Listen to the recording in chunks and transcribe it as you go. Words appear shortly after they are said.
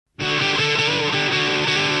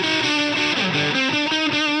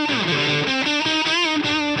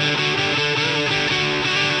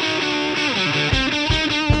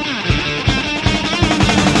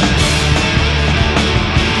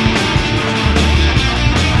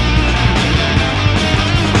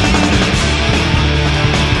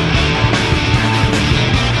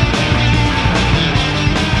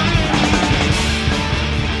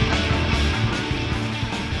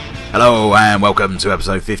Hello and welcome to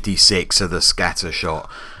episode 56 of the Scatter Shot.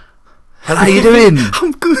 How are you doing?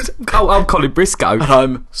 I'm good. I'm Colin Briscoe. And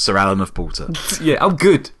I'm Sir Alan of Porter. Yeah, I'm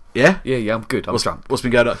good. Yeah? Yeah, I'm good. I'm drunk. What's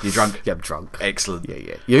been going on? You drunk? Yeah, I'm drunk. Excellent.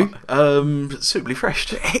 Yeah. You? Suitably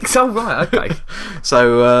fresh. It's all right, okay.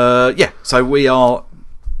 So we are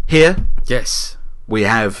here. Yes. We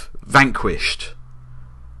have vanquished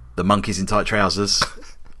the monkeys in tight trousers.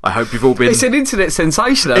 I hope you've all been... It's an internet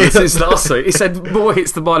sensation ever since last week. It said more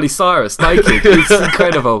hits than Miley Cyrus naked. It's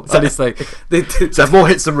incredible. So it's had more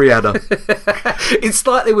hits than Rihanna. It's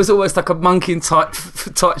like there was almost like a monkey in tight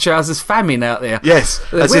trousers famine out there. Yes.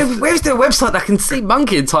 Where's the website that can see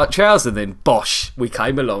monkey in tight trousers? And then, bosh, we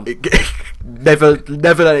came along. Never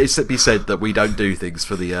let it be said that we don't do things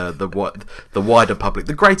for the wider public,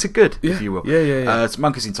 the greater good, if you will. Yeah. It's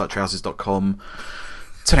monkeysinttighttrousers.com.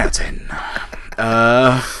 10 out of 10.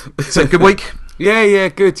 So good week. Yeah,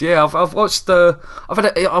 good. Yeah, I've watched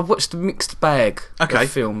I've watched a mixed bag of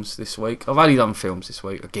films this week. I've only done films this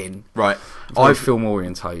week again. Right, I'm film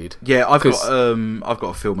orientated. Yeah, I've got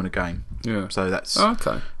a film and a game. Yeah, so that's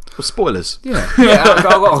okay. Well, spoilers. Yeah.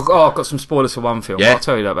 I've got some spoilers for one film. Yeah. I'll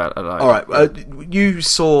tell you about that later. All right. You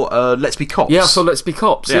saw Let's Be Cops. Yeah, I saw Let's Be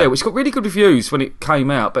Cops. Yeah, which got really good reviews when it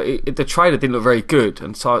came out, but the trailer didn't look very good,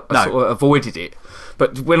 and so I sort of avoided it.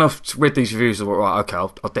 But when I've read these reviews, I thought, right, okay, I'll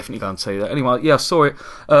definitely go and see that. Anyway, yeah, I saw it.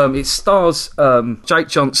 It stars Jake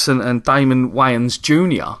Johnson and Damon Wayans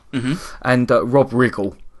Jr. And Rob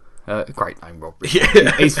Riggle. Great name, Rob Riggle.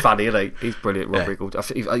 Yeah. He's funny, isn't he? He's brilliant, Rob Riggle.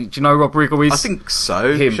 Do you know who Rob Riggle is? I think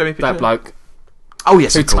so. Him, Show me a picture. that bloke. Oh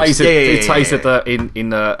yes, who of course. tasered in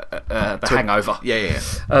the Hangover. Yeah.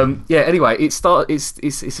 Anyway,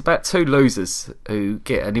 it's about two losers who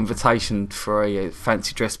get an invitation for a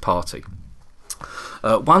fancy dress party.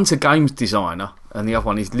 One's a games designer, and the other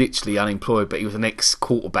one is literally unemployed, but he was an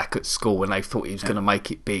ex-quarterback at school, and they thought he was going to make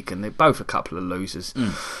it big, and they're both a couple of losers.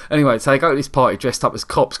 Anyway, so they go to this party dressed up as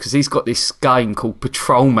cops, because he's got this game called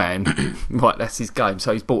Patrolman. Right, that's his game.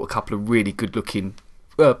 So he's bought a couple of really good-looking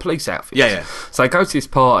police outfits. Yeah. So they go to this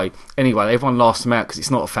party. Anyway, everyone laughs them out because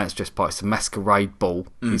it's not a fancy dress party, it's a masquerade ball.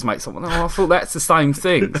 His mate's like, I thought that's the same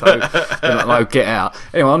thing. So they're like, no, get out.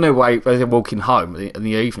 Anyway, on their way, as they're walking home in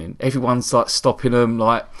the evening, everyone's like stopping them,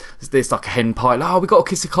 like, there's like a hen pie, like, we got to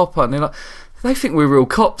kiss a copper, and they're like, they think we're real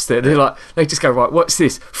cops there. They're like, they just go, right, what's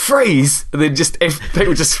this? Freeze! And then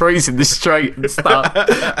people just freeze in the street and stuff.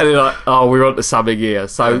 And they're like, oh, we're on to something here.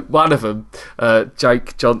 So one of them,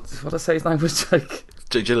 Jake Johnson, what did I say his name was?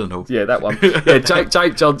 Jake Gyllenhaal. Yeah, that one. Yeah,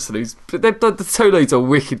 Jake Johnson, the two leads are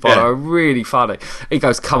wicked, by are really funny. He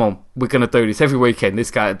goes, come on, we're going to do this every weekend,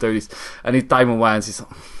 this guy to do this. And Damon Wayans is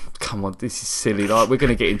like, come on, this is silly, like, we're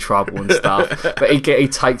going to get in trouble and stuff. But he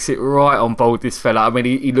takes it right on board, this fella. I mean,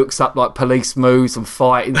 he looks up like police moves and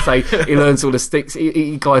fighting, so he learns all the sticks.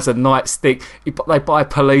 He guys a nightstick. They buy a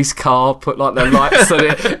police car, put like the lights on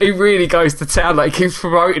it. He really goes to town, like, he keeps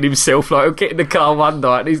promoting himself, like, he'll get in the car one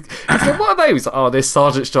night and he's like, what are they? He's like, oh, they're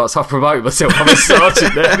sergeant stripes. I promote myself, I'm a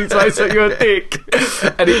sergeant there. And he's like, so you're a dick.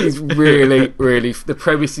 And it is really, the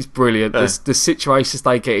premise is brilliant. The situations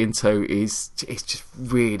they get into it's just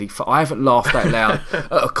really fun. I haven't laughed that loud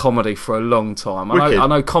at a comedy for a long time. I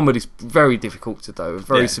know comedy's very difficult to do,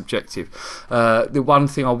 very subjective. The one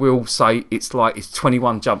thing I will say, it's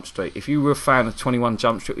 21 Jump Street. If you were a fan of 21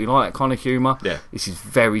 Jump Street, you like that kind of humour, this is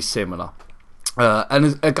very similar.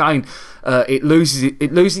 And again, it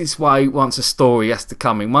loses its way once a story has to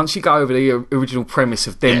come in. Once you go over the original premise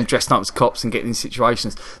of them dressed up as cops and getting in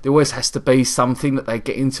situations, there always has to be something that they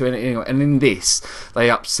get into. And in this, they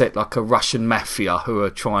upset like a Russian mafia who are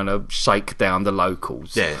trying to shake down the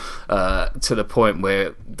locals to the point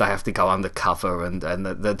where they have to go undercover, and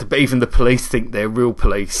even the police think they're real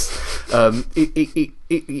police.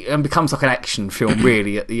 It becomes like an action film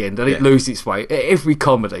really at the end, and it loses its way. Every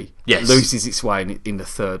comedy loses its way in the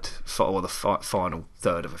third or the final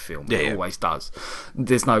third of a film. It always does.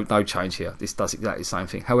 There's no change here. This does exactly the same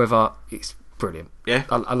thing. However, it's brilliant.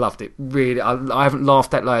 I loved it really. I haven't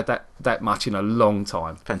laughed that much in a long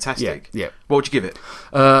time. Fantastic. Yeah. What would you give it?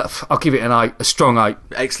 I'll give it an 8, a strong 8.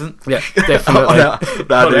 Excellent. Yeah, definitely.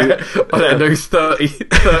 on a new 30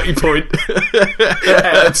 point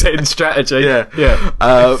out of 10 strategy.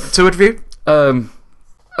 Yeah. 2 review.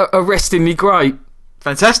 Arrestingly great.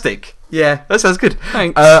 Fantastic. Yeah, that sounds good.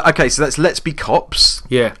 Thanks. Okay, so that's Let's Be Cops.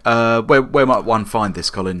 Yeah. Where might one find this,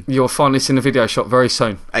 Colin? You'll find this in a video shop very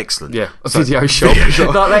soon. Excellent. Yeah, video shop.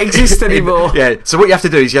 Not that exists anymore. Yeah. So what you have to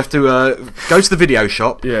do is you have to go to the video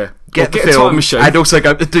shop. Yeah. Get the a film time machine. and also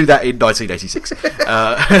go do that in 1986.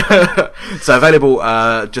 So available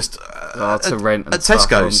just to rent and at stuff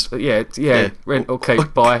Tesco's. on- yeah, rent or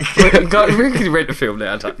keep, buy. You can't really rent a film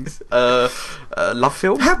nowadays. Love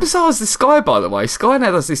film. How bizarre is the Sky, by the way? Sky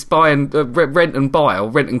now does this buy and rent and buy, or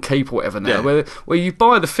rent and keep, or whatever now, Yeah. where you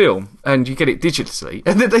buy the film and you get it digitally,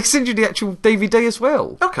 and then they send you the actual DVD as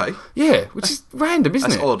well. Okay. Yeah, which is random, isn't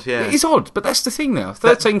That's it? odd, yeah. It is odd, but that's the thing now.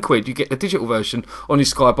 13 quid, you get the digital version on your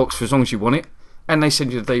Sky box for as long as you want it, and they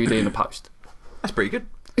send you the DVD in the post. That's pretty good.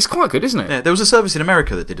 It's quite good, isn't it? Yeah, there was a service in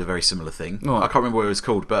America that did a very similar thing. Right. I can't remember what it was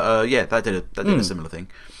called, but that did a similar thing.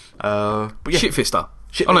 But yeah. Shitfister.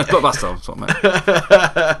 Oh no, it's Blockbuster. That's what I meant.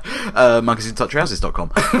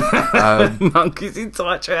 Monkeysintouchhouses.com. Monkeys in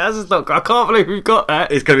tight trousers. I can't believe we've got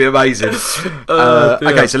that. It's going to be amazing. Dear.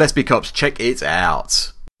 Okay, so Let's Be Cops. Check it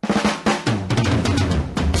out.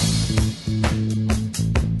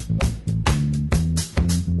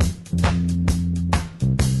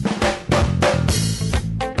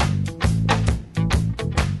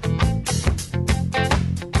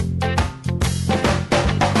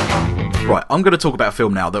 Right, I'm going to talk about a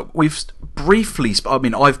film now that we've briefly...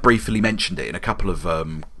 I've briefly mentioned it in a couple of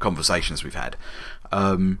conversations we've had.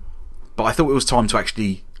 But I thought it was time to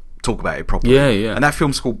actually talk about it properly. Yeah. And that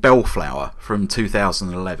film's called Bellflower from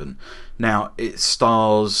 2011. Now, it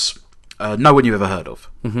stars no one you've ever heard of.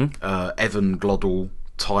 Evan Glodall,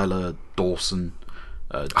 Tyler Dawson...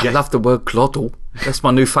 I love the word glottal. That's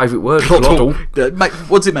my new favourite word, glottal. Mate,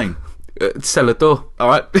 what does it mean? Cellar door. All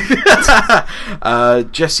right.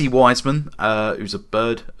 Jesse Wiseman, who's a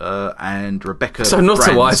bird, and Rebecca. So not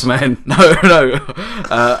Brands. a wise man. No.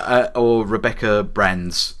 Or Rebecca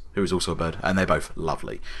Brands, who is also a bird, and they're both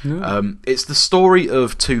lovely. It's the story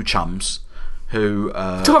of two chums who.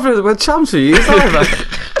 I don't know the word chums for you either.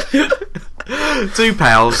 Two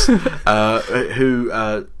pals who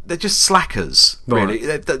they're just slackers. Really,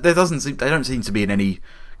 Right. they don't seem to be in any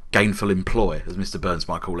gainful employ, as Mr. Burns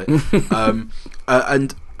might call it.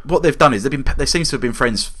 And what they've done is they seem to have been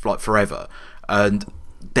friends for, like, forever, and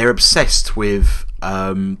they're obsessed with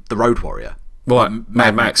the Road Warrior, Right,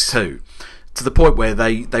 Mad Max 2, to the point where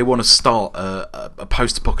they want to start a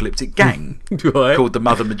post-apocalyptic gang Right. called the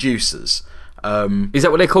Mother Medusas. Is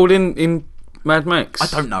that what they're called in Mad Max? I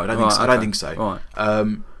don't know. I don't think so. I don't think so. Right.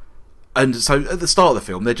 And so at the start of the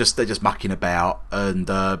film, they're just mucking about and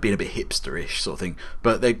being a bit hipsterish sort of thing.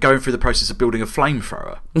 But they're going through the process of building a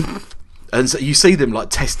flamethrower. And so you see them like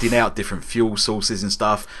testing out different fuel sources and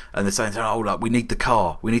stuff. And they're saying, "Oh, like we need the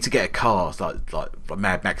car. We need to get a car, like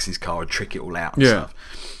Mad Max's car, and trick it all out and stuff."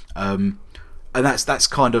 And that's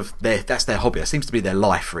kind of their hobby. It seems to be their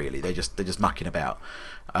life, really. They're just mucking about.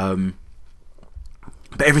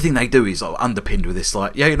 But everything they do is like underpinned with this,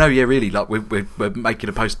 like, really, like we're making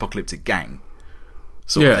a post-apocalyptic gang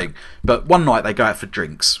sort of thing. But one night they go out for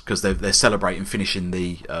drinks because they're celebrating finishing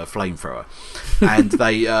the flamethrower, and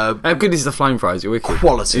they How good is the flamethrower? Is it wicked?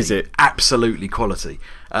 quality, Is it? absolutely quality?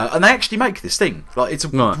 And they actually make this thing like it's a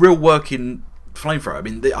Right. real working flamethrower. I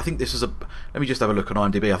mean, I think this was let me just have a look on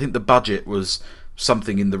IMDb. I think the budget was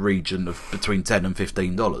something in the region of between $10 and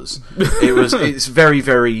 $15. It's very,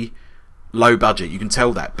 very low budget. You can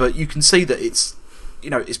tell that, but you can see that it's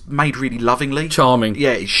made really lovingly, Charming.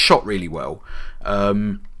 Yeah, it's shot really well.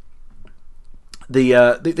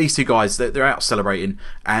 These two guys, they're out celebrating,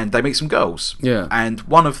 and they meet some girls. Yeah. And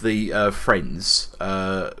one of the friends,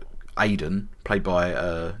 Aidan, played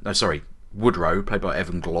by Woodrow, played by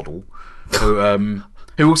Evan Glodall, who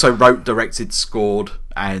also wrote, directed, scored,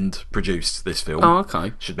 and produced this film. Oh,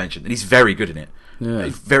 okay. Should mention, and he's very good in it. Yeah.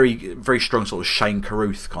 It's very, very strong sort of Shane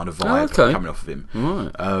Carruth kind of vibe coming off of him.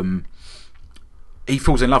 Right. He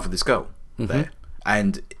falls in love with this girl there,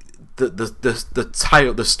 and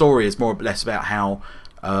the story is more or less about how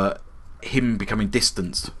him becoming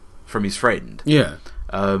distanced from his friend. Yeah.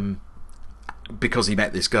 Because he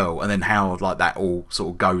met this girl, and then how like that all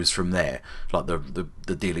sort of goes from there, like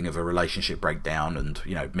the dealing of a relationship breakdown, and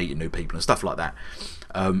meeting new people and stuff like that,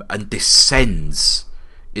 and descends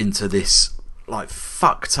into this like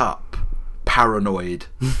fucked up, paranoid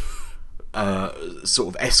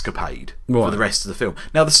sort of escapade for the rest of the film.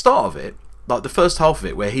 Now the start of it, like the first half of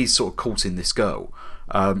it, where he's sort of courting this girl.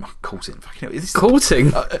 Courting?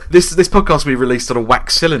 Courting? This podcast will be released on a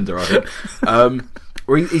wax cylinder, I think.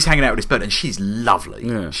 Where he's hanging out with his bird, and she's lovely.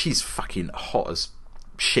 Yeah. She's fucking hot as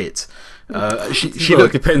shit. She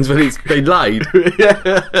depends when it's been laid.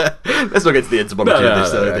 Let's not get to the etymology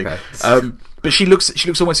of this. Okay. But she looks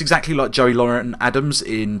almost exactly like Joey Lauren Adams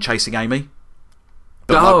in Chasing Amy.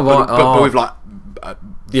 But with like a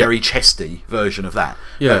very chesty version of that.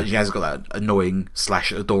 Yeah. She has got that annoying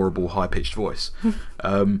 / adorable high pitched voice,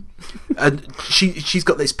 and she's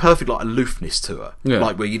got this perfect like aloofness to her,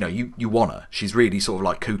 like where you want her. She's really sort of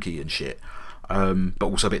like kooky and shit, but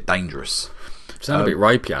also a bit dangerous. Sound a bit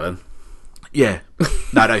rapey, Alan. Yeah,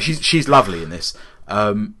 no, she's lovely in this.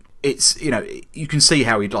 It's you can see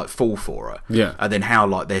how he'd like fall for her, yeah, and then how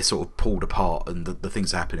like they're sort of pulled apart and the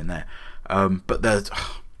things happening there. But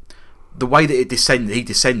the way that he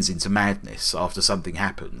descends into madness after something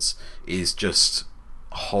happens is just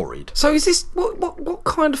horrid. So is this what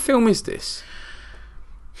kind of film is this?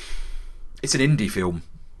 It's an indie film.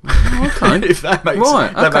 Okay, if that makes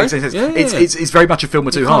makes any sense. Yeah. It's very much a film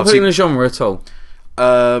with two halves. Can't put in a genre at all.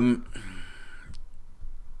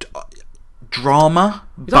 Drama.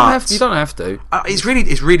 You don't have to. It's really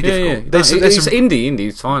difficult. Yeah. There's It's some, indie.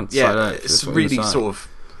 It's fine. yeah, it's really sort of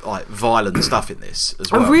like violent stuff in this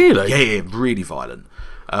as well. Oh, really? Yeah, really violent.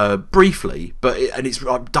 Briefly, but it's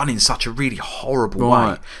done in such a really horrible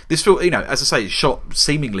way. This film, as I say, it's shot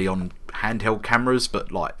seemingly on handheld cameras,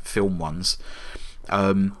 but like film ones.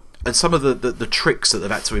 And some of the tricks that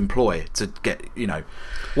they've had to employ to get,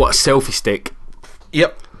 What, a selfie stick?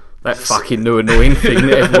 Yep. That fucking new annoying thing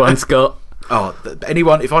that everyone's got. Oh,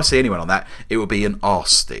 if I see anyone on that, it will be an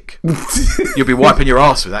arse stick. You'll be wiping your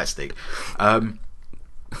arse with that stick.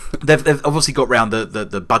 They've obviously got around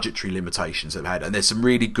the budgetary limitations they've had, and there's some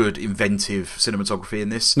really good inventive cinematography in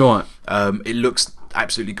this. Right. It looks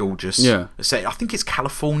absolutely gorgeous. Yeah. I think it's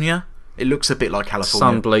California. It looks a bit like California.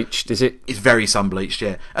 Sun bleached, is it? It's very sun bleached,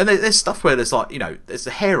 yeah. And there's stuff where there's like, there's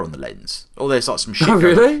the hair on the lens, or there's like some shit. Oh,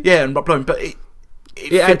 really? Yeah, and blowing, but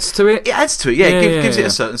it adds to it. It adds to it, yeah. It gives it a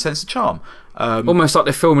certain sense of charm. Almost like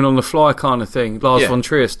they're filming on the fly kind of thing, Lars von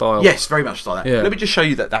Trier style. Yes, very much like that. Yeah. Let me just show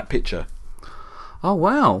you that picture. Oh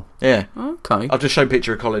wow. Yeah. Okay. I've just shown a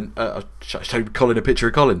picture of Colin. I've showed Colin a picture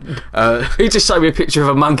of Colin. He just showed me a picture of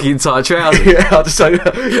a monkey in tight trousers. Yeah, I'll just show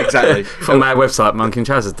exactly from our website,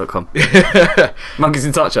 monkeyintrousers.com. Monkeys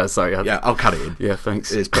in tight trousers. Sorry. Yeah, I'll cut it in. Yeah,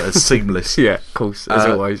 thanks. It's seamless. Yeah, of course, as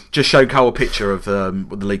always. Just showed Cole a picture of the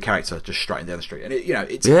lead character just strutting down the street, and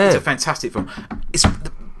it's a fantastic film.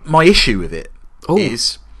 My issue with it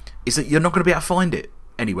is that you're not going to be able to find it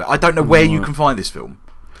anywhere. I don't know where you can find this film.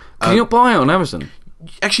 Can you not buy it on Amazon?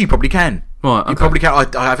 Actually, you probably can. Right, okay. You probably can.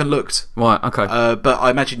 I haven't looked. Right, okay. But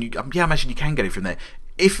I imagine you can get it from there.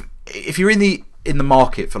 If you're in the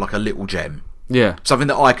market for like a little gem, something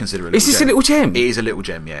that I consider a little gem. Is this a little gem? It is a little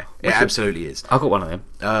gem, yeah. It absolutely is. I got one of them.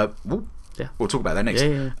 We'll talk about that next.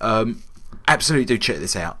 Yeah. Absolutely do check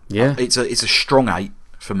this out. Yeah. It's a strong 8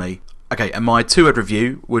 for me. Okay, and my 2-word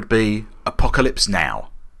review would be Apocalypse Now.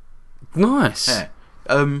 Nice. Yeah.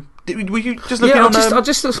 Were you just looking on? I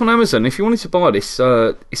just looked on Amazon. If you wanted to buy this,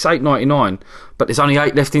 it's $8.99, but there's only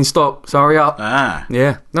 8 left in stock. So hurry up.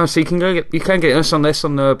 Yeah. No, so you can get this on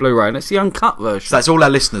the Blu-ray, and it's the uncut version. So that's all our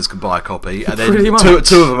listeners can buy a copy, and then Pretty much.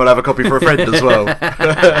 two of them will have a copy for a friend as well.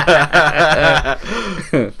 I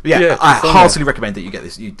heartily recommend that you get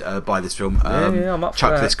this. You buy this film. I'm up for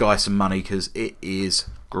chuck that. this guy some money because it is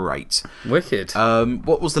great. Wicked.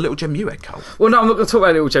 What was the little gem you had, Cole? Well, no, I'm not going to talk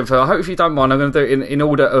about Little Gem. I hope if you don't mind, I'm going to do it in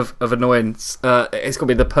order of annoyance. It's going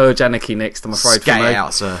to be The Purge Anarchy next, I'm afraid. Scat it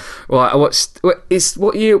out, sir. Right,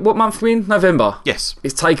 what month are we in? November? Yes.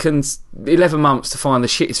 It's taken 11 months to find the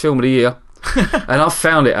shittest film of the year. And I've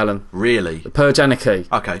found it, Alan. Really? The Purge Anarchy.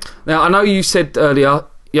 Okay. Now, I know you said earlier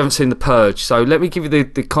you haven't seen The Purge, so let me give you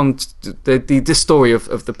the story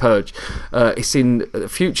of The Purge. It's in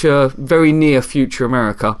very near future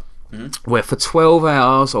America, where for 12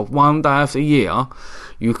 hours of one day of the year,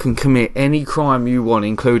 you can commit any crime you want,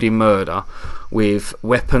 including murder, with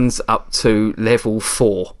weapons up to level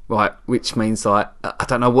 4, right? Which means, like, I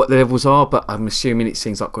don't know what the levels are, but I'm assuming it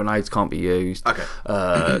seems like grenades can't be used. Okay.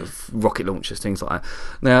 Rocket launchers, things like that.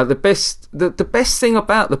 Now, the best thing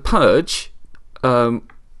about The Purge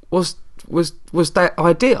was that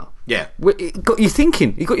idea. Yeah. It got you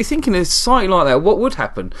thinking. It got you thinking in a society like that, what would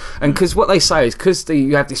happen? And because what they say is because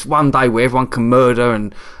you have this one day where everyone can murder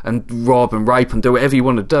and rob and rape and do whatever you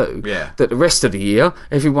want to do, that the rest of the year,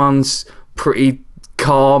 everyone's pretty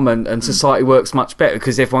calm and society works much better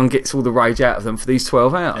because everyone gets all the rage out of them for these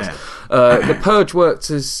 12 hours. Yeah. The Purge worked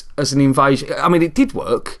as an invasion. I mean, it did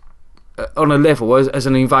work on a level as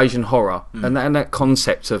an invasion horror. And that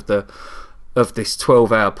concept of this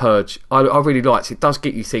 12-hour purge, I really liked it. It does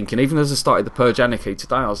get you thinking. Even as I started the Purge Anarchy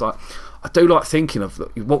today, I was like, I do like thinking of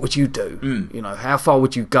what would you do? How far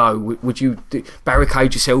would you go? Would you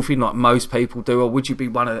barricade yourself in like most people do, or would you be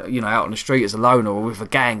out on the street as a loner or with a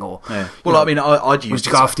gang? Or well, I mean, I'd use would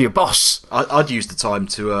you go after your boss? I'd use the time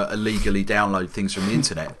to illegally download things from the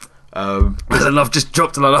internet. And I've just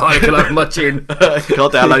dropped a lot of Heineken over my chin.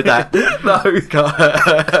 Can't download that. No,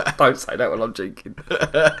 don't say that when I'm drinking.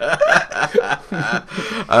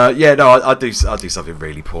 I do something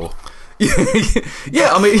really poor.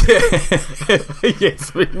 Yeah, I mean,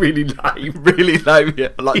 yes, really lame. Really lame, yeah.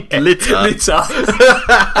 Like glitter. I'd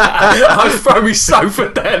throw my sofa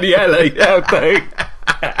down the alley. How do?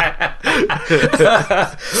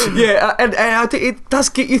 Yeah, and it does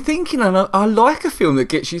get you thinking, and I like a film that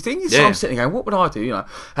gets you thinking. So I'm sitting there going, what would I do? You know,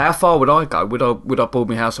 how far would I go? Would I board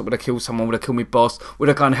my house up? Would I kill someone? Would I kill my boss? Would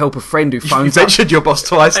I go and help a friend who phones You mentioned your boss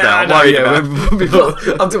twice now. I'm worried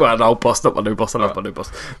about. I'm doing an old boss, not my new boss. I love my new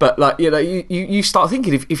boss, but like, you know, you start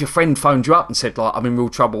thinking, if your friend phoned you up and said, like, I'm in real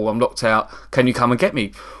trouble, I'm locked out, can you come and get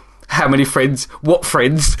me? How many friends, what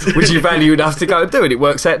friends would you value enough to go and do it? It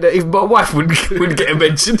works out that even my wife wouldn't get a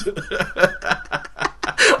mention.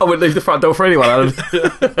 I wouldn't leave the front door for anyone.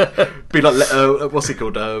 Be like, what's it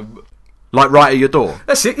called? Like right at your door.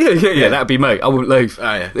 That's it. Yeah. That'd be me. I wouldn't leave.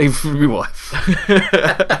 Oh yeah, even for my wife.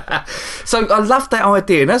 So I loved that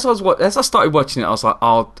idea, and as I started watching it, I was like,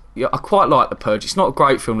 I quite like The Purge. It's not a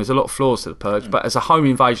great film. There's a lot of flaws to The Purge, but as a home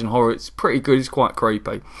invasion horror, it's pretty good. It's quite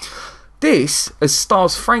creepy. This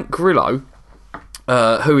stars Frank Grillo,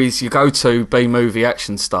 who is your go-to B-movie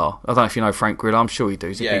action star. I don't know if you know Frank Grillo. I'm sure you do.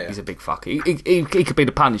 He's a big fucker. He could be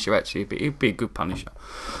the Punisher, actually. He'd be a good Punisher.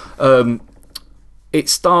 It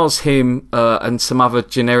stars him and some other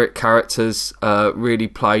generic characters, really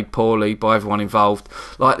played poorly by everyone involved.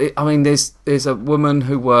 Like, I mean, there's a woman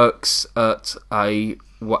who works at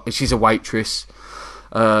she's a waitress.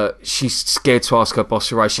 She's scared to ask her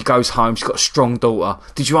boss a raise. She goes home. She's got a strong daughter.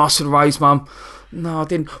 Did you ask for the raise, Mum? No, I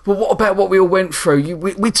didn't. Well, what about what we all went through?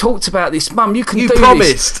 We talked about this, Mum. You do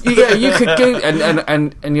promised. This. Yeah, you could do.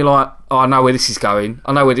 And you're like, oh, I know where this is going.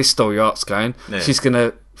 I know where this story arc's going. Yeah. She's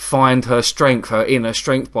gonna find her strength, her inner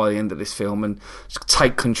strength, by the end of this film, and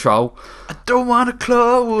take control. I don't want to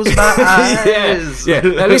close my eyes. Yeah.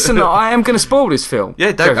 Now listen, I am going to spoil this film.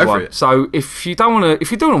 Yeah, don't go for it. So if you do want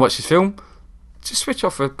to watch this film, just switch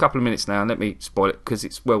off for a couple of minutes now and let me spoil it, because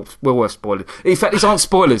it's well worth spoiling. In fact, these aren't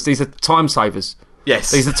spoilers; these are time savers. Yes,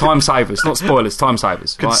 these are time savers, not spoilers. Time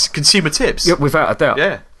savers. Right? Consumer tips. Yeah, without a doubt.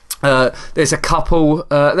 Yeah. There's a couple,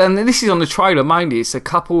 and this is on the trailer mainly. It's a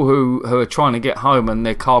couple who are trying to get home, and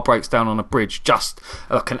their car breaks down on a bridge just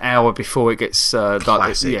like an hour before it gets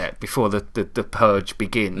before the purge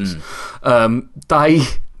begins.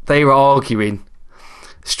 They were arguing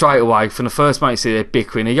straight away from the first moment. You see they're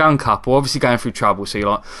bickering. A young couple, obviously going through trouble. So you're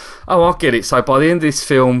like, oh, I get it. So by the end of this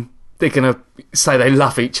film, they're going to say they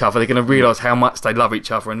love each other. They're going to realise how much they love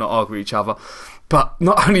each other and not argue with each other. But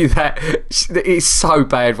not only that, it's so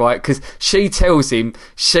bad, right? Because she tells him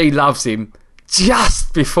she loves him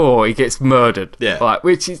just before he gets murdered. Yeah. Right,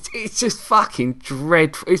 it's just fucking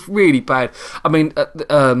dreadful. It's really bad. I mean,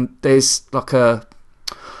 there's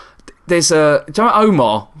do you know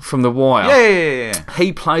Omar from The Wire? Yeah.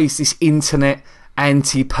 He plays this internet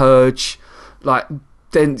anti-purge, like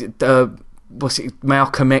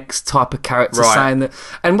Malcolm X type of character, right, saying that.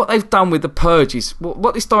 And what they've done with The Purge is,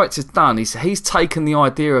 what this director's done is he's taken the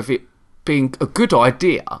idea of it being a good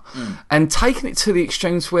idea and taken it to the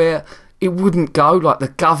extremes where it wouldn't go. Like, the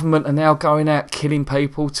government are now going out killing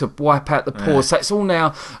people to wipe out the poor. Yeah. So it's all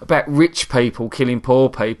now about rich people killing poor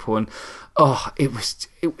people. And it was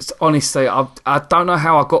honestly, I don't know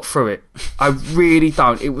how I got through it. I really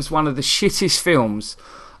don't. It was one of the shittest films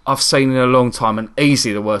I've seen in a long time, and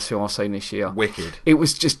easily the worst film I've seen this year. Wicked. It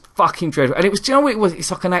was just fucking dreadful. And it was, do you know what it was? It's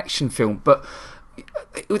like an action film, but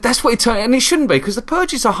that's what it turned, and it shouldn't be, because The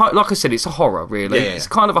Purge is like I said, it's a horror, really. Yeah. It's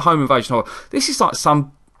kind of a home invasion horror. This is like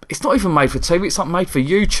it's not even made for TV, it's like made for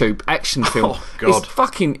YouTube action film. Oh, God.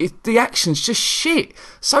 The action's just shit.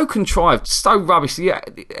 So contrived, so rubbish. Yeah,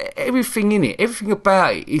 everything in it, everything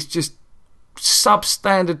about it is just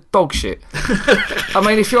substandard dog shit. I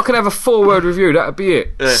mean, if I could have a 4-word review, that would be it.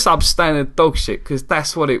 Yeah. Substandard dog shit, because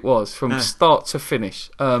that's what it was from start to finish.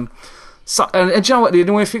 And do you know what the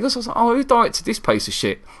annoying thing was? I was like, who directed this piece of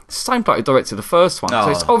shit? It's the same bloke who directed the first one. So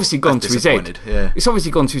it's obviously gone to his head. Yeah. It's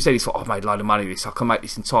obviously gone to his head. He's thought, I've made a load of money with this, I can make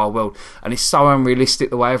this entire world. And it's so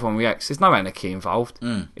unrealistic the way everyone reacts. There's no anarchy involved.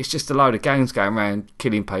 It's just a load of gangs going around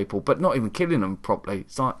killing people, but not even killing them properly.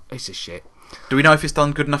 It's like, it's just shit. Do we know if it's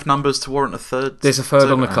done good enough numbers to warrant a third? There's a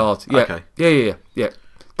third on the card. Yeah. Okay. Yeah.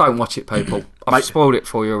 Don't watch it, people. I've spoiled it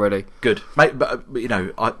for you already. Good.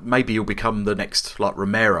 Maybe you'll become the next, like,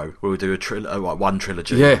 Romero, where we'll do one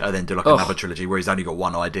trilogy, and then do another trilogy where he's only got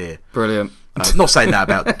one idea. Brilliant. Not saying that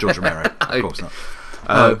about George Romero, of course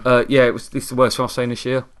not. This is the worst film I've seen this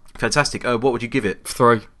year. Fantastic. What would you give it?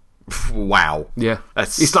 3. Wow. Yeah,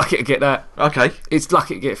 That's- it's lucky to get that. Okay. It's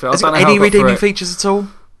lucky to get through. I Has it don't got know how I any got through redeeming it. features at all?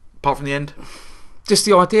 Apart from the end? Just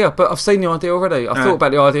the idea, but I've seen the idea already. I thought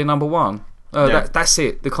about the idea number one. Yeah. That's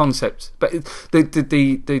it, the concept. But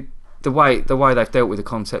the way they've dealt with the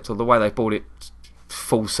concept, or the way they've brought it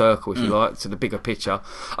full circle, if you like, to the bigger picture.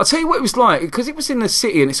 I'll tell you what it was like, because it was in the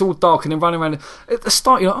city and it's all dark and then running around. At the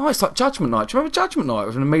start, you're like, oh, it's like Judgment Night. Do you remember Judgment Night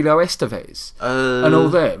with Emilio Estevez and all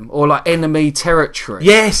them? Or like Enemy Territory.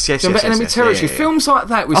 Yes. Do you remember Enemy Territory? Yeah. Films like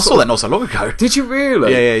that. I saw that not so long ago. Did you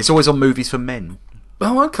really? Yeah, it's always on Movies for Men.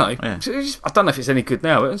 Oh, okay. Yeah. I don't know if it's any good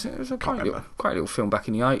now, but it was a great little film back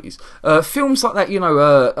in the 80s. Films like that,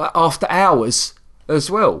 After Hours as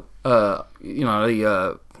well.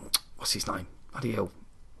 What's his name? Bloody hell.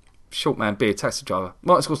 Short man, beard, taxi driver.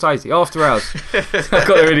 Martin Scorsese, After Hours. I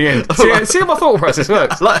got there in the end. See how my thought process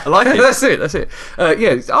works. I like it. That's it.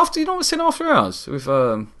 After, what's in After Hours? With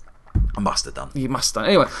I must have done. You must have done.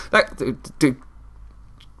 Anyway,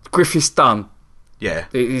 Griffiths Dunn. Yeah.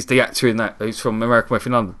 He's the actor in that. He's from American Werewolf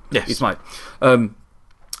in London. Yes. His mate.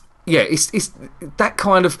 It's that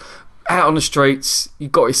kind of out on the streets.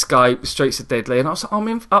 You've got to escape. The streets are deadly, and I was like,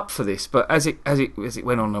 I'm up for this. But as it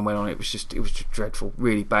went on, it was just dreadful,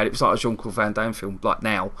 really bad. It was like a Jean-Claude Van Damme film, like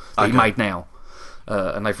now that he made now,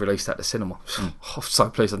 and they've released that at the cinema. I'm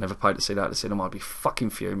so pleased I never paid to see that at the cinema. I'd be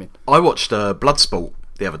fucking fuming. I watched Bloodsport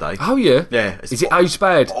the other day. Oh yeah, Yeah. Is it aged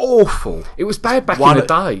bad? Awful. It was bad back in the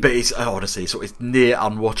day. But it's honestly, it's near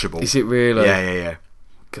unwatchable. Is it really? Yeah.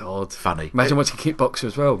 God, Funny. Imagine watching Kickboxer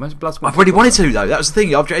as well. Imagine Bloodsport. I really wanted to though. That was the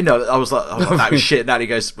thing. I was like, that was shit. And Danny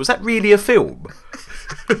goes, "Was that really a film?"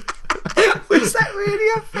 Was that really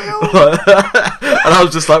a film? And I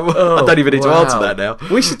was just like, well, I don't even need to answer that now.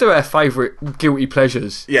 We should do our favourite guilty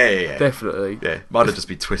pleasures. Yeah. Definitely. Yeah, might have just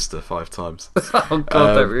been Twister 5 times. Oh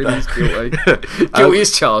God, that really is guilty. Guilty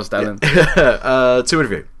as charged, Alan. To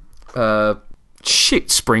review. Shit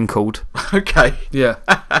sprinkled. Okay. Yeah.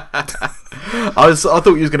 I thought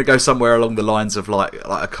you was going to go somewhere along the lines of like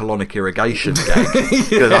a colonic irrigation gag.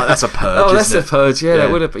 That's a purge. Oh, that's isn't a purge. Yeah, Yeah.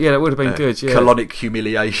 that would have been good. Yeah. Colonic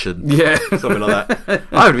humiliation. Yeah. Something like that.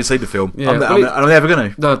 I haven't even seen the film. Yeah, I'm never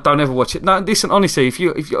going to. No, don't ever watch it. No, listen. Honestly, if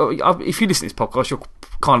you listen to this podcast, you're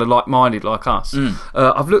kind of like-minded like us.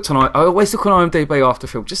 I've looked on. I always look on IMDb after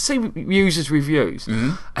film, just see users' reviews,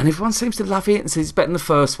 and everyone seems to love it and says it's better than the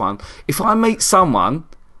first one. If I meet someone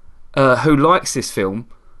who likes this film,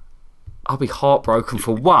 I'll be heartbroken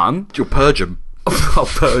for one. You'll purge them. I'll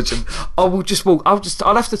purge them. I will just walk. I'll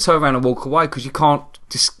have to turn around and walk away because you can't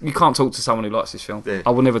talk to someone who likes this film. Yeah.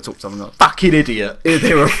 I will never talk to someone who likes. Fucking idiot.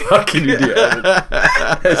 They're a fucking idiot.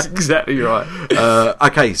 That's exactly right.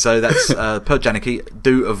 Okay, so that's Purge Anarchy.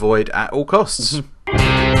 Do avoid at all costs.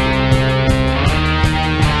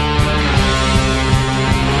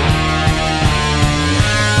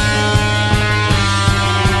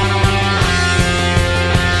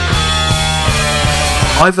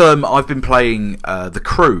 I've been playing The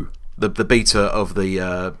Crew, the beta of the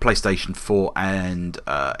PlayStation 4 and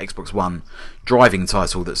Xbox One driving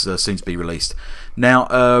title that's soon to be released. Now,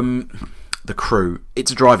 The Crew,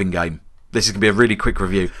 it's a driving game. This is going to be a really quick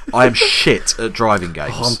review. I am shit at driving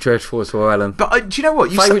games. I'm dreadful as well, Alan. But do you know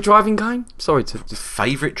what? Favourite driving game? Sorry to...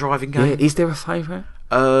 Favourite driving game? Yeah, is there a favourite?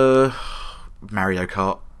 Mario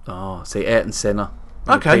Kart. Oh, see, Ayrton Senna.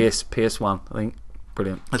 Okay. PS1, I think.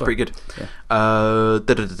 Brilliant. That's pretty good. Yeah.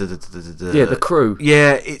 Yeah, The Crew.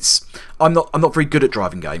 Yeah, I'm not very good at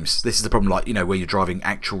driving games. This is the problem, like, where you're driving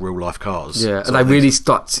actual real life cars. Yeah, and they really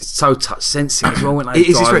start so touch sensing as well when they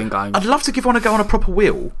driving games. I'd love to give one a go on a proper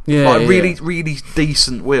wheel. Yeah, like a really, yeah. really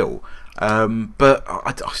decent wheel. But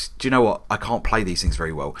do you know what? I can't play these things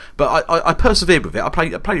very well. But I persevered with it. I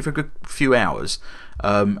played it for a good few hours.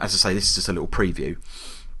 As I say, this is just a little preview,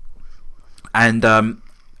 and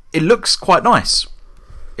it looks quite nice.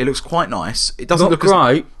 It looks quite nice. It doesn't look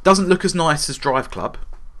great. Doesn't look as nice as Drive Club.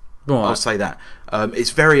 Right. I'll say that. It's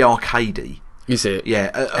very arcadey. Is it? Yeah.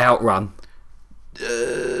 Outrun.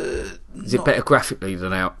 Is it better graphically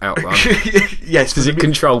than Outrun? Yes. Does it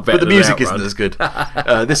control better? But the music than isn't as good.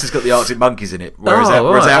 This has got the Arctic Monkeys in it, whereas right,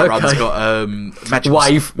 Outrun's okay. got magical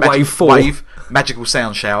Wave 4. Wave, magical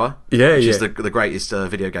sound shower. Yeah, which yeah. is the greatest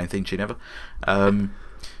video game theme tune ever. Some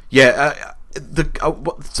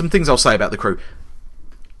things I'll say about The Crew.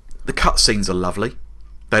 The cutscenes are lovely.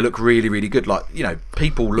 They look really, really good. Like,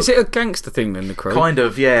 people look. Is it a gangster thing then, The Crew? Kind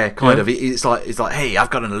of, yeah, kind Yeah. of. It's like, hey,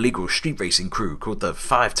 I've got an illegal street racing crew called the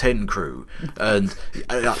 510 Crew, and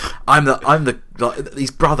I'm the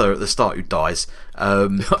his brother at the start who dies.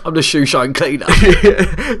 I'm the shoe shine cleaner.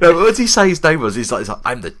 No, what did he say his name was? He's like,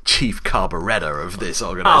 I'm the chief carburettor of this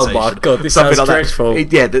organisation. Oh my God, this Something sounds like dreadful.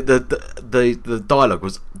 That. The dialogue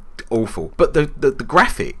was awful. But the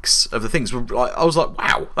graphics of the things were like, I was like,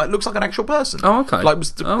 wow, that looks like an actual person. Oh, okay. Like, it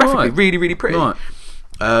was graphically really, really pretty. Right.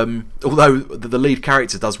 Although the lead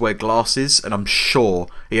character does wear glasses, and I'm sure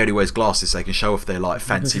he only wears glasses so they can show off their like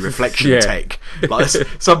fancy reflection tech. Like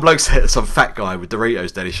some bloke said, some fat guy with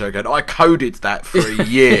Doritos Daily Show going, I coded that for a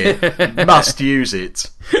year, must use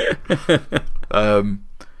it.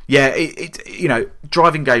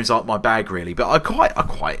 Driving games aren't my bag really, but I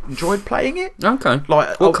quite enjoyed playing it. Okay.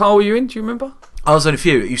 Like, what car were you in? Do you remember? I was in a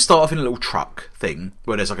few. You start off in a little truck thing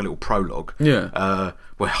where there's like a little prologue. Yeah.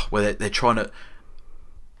 Where they're trying to.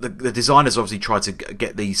 The designers obviously try to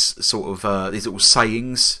get these sort of these little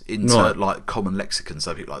sayings into like common lexicon.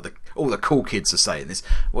 So like all the cool kids are saying this.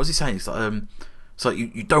 What's he saying? It's like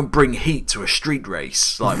you don't bring heat to a street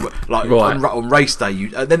race. Like on race day,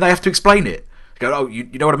 and then they have to explain it. Go, oh, you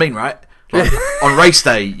know what I mean, right? Like, on race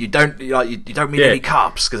day, you don't mean any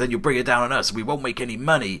cops because then you'll bring it down on us. And we won't make any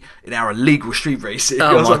money in our illegal street racing.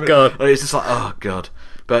 Oh my god! Like, it's just like, oh god.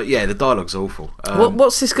 But yeah, the dialogue's awful.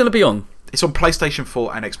 What's this going to be on? It's on PlayStation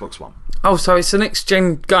 4 and Xbox One. Oh, so it's a next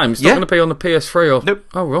gen game. It's not going to be on the PS3 or nope.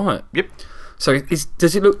 Oh right. Yep. So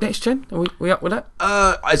does it look next gen? Are we up with that?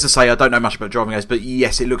 As I say, I don't know much about driving games, but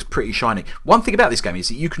yes, it looks pretty shiny. One thing about this game is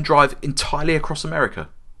that you can drive entirely across America.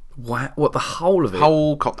 What the whole of it?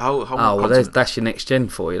 Whole well, that's your next gen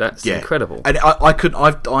for you. That's incredible. And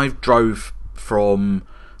I've drove from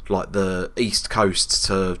like the East Coast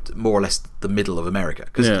to more or less the middle of America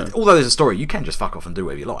because although there's a story, you can just fuck off and do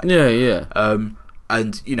whatever you like. Yeah.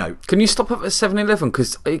 And can you stop up at 7-Eleven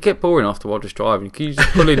because it get boring after a while just driving? Can you just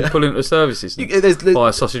pull into the services and buy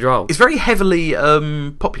a sausage roll? It's very heavily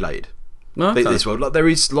populated. Okay. This world, like there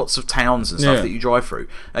is lots of towns and stuff that you drive through,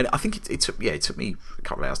 and I think it took me a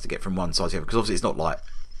couple of hours to get from one side to the other because obviously it's not like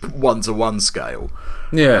 1-to-1 scale.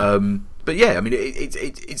 Yeah. But yeah, I mean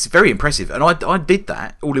it's very impressive, and I did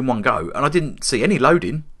that all in one go, and I didn't see any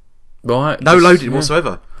loading. Right. No loading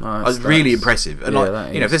whatsoever. Nice, I was really impressive, and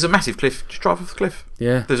if there's a massive cliff, just drive off the cliff.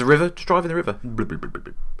 Yeah. If there's a river, just drive in the river.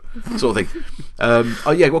 Sort of thing.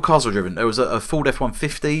 What cars were driven? There was a Ford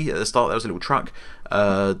F-150 at the start. There was a little truck,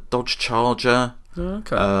 Dodge Charger.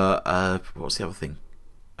 Okay. What was the other thing?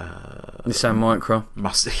 Nissan Micra.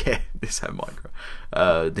 Nissan Micra.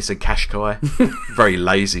 Nissan Qashqai. Very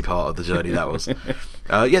lazy part of the journey that was.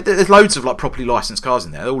 There's loads of like properly licensed cars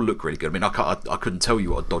in there. They all look really good. I mean, I couldn't tell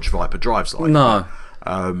you what a Dodge Viper drives like. No.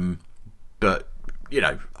 But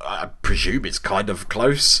I presume it's kind of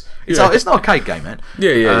close. It's an arcade game, man.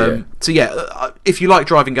 Yeah. So if you like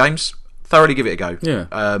driving games, thoroughly give it a go.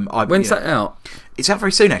 Yeah. When's that out? It's out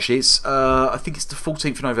very soon, actually. It's I think it's the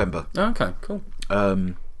 14th of November. Oh, okay, cool.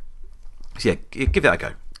 Give that a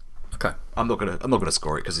go. Okay. I'm not gonna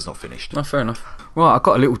score it because it's not finished. No, fair enough. Right, I've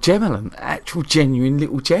got a little gem, Alan. Actual genuine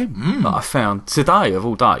little gem that I found today of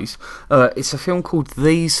all days. It's a film called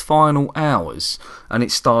These Final Hours, and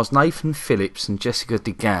it stars Nathan Phillips and Jessica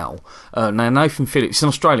DeGale. Now, Nathan Phillips, it's an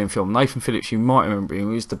Australian film. Nathan Phillips, you might remember him.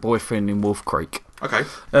 He was the boyfriend in Wolf Creek. Okay.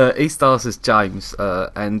 He stars as James,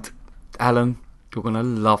 and Alan, you're going to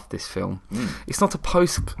love this film. It's not a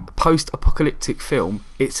post-apocalyptic film.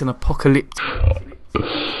 It's an apocalyptic...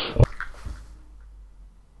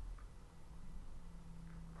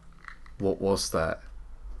 What was that?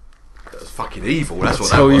 That was fucking evil. That's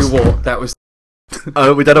what that was. Tell you what, that was...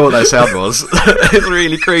 we don't know what that sound was. It's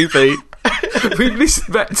really creepy. We've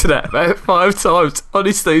listened back to that about 5 times.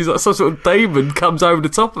 Honestly, it's like some sort of demon comes over the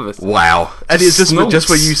top of us. Wow. And it's just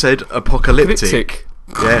when you said apocalyptic.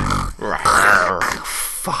 Yeah.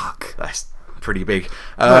 Fuck. That's pretty big.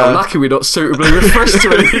 Well, lucky we're not suitably refreshed to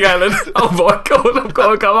anything, Alan. Oh my god, I've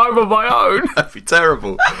got to go home on my own. That'd be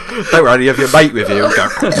terrible. Don't worry, you have your mate with you. Go.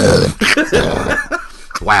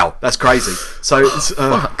 Wow, that's crazy. So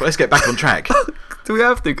let's get back on track. Do we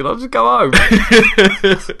have to? Can I just go home?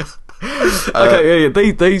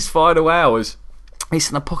 Okay, these final hours.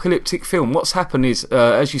 It's an apocalyptic film. What's happened is,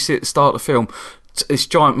 as you see at the start of the film, this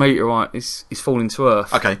giant meteorite is falling to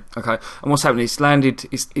Earth. Okay. And what's happened? It's landed.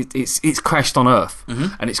 It's crashed on Earth,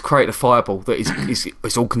 and it's created a fireball that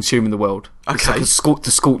is all consuming the world. Okay. It's like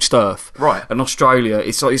the scorched Earth. Right. And Australia,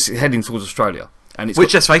 it's heading towards Australia. And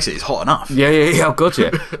which, let's face it, is hot enough. Yeah. Oh god,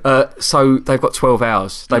 yeah. So they've got 12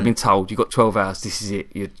 hours. They've been told you've got 12 hours. This is it.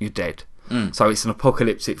 You're dead. So it's an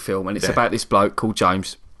apocalyptic film, and it's about this bloke called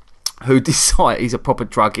James, who decides he's a proper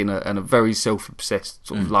drug-in and a very self-obsessed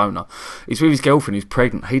sort of loner. He's with his girlfriend who's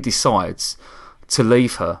pregnant. He decides to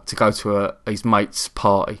leave her to go to his mate's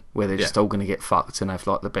party where they're just all going to get fucked and have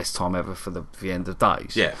like the best time ever for the end of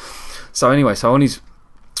days. Yeah. So anyway, on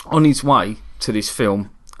his way to this film,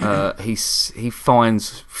 he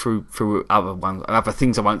finds through other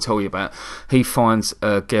things I won't tell you about. He finds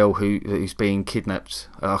a girl who's being kidnapped,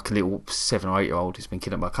 like a little 7 or 8 year old who's been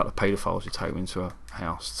kidnapped by a couple of paedophiles who take her into a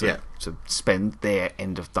house to spend their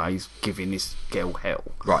end of days giving this girl hell.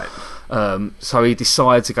 Right. So he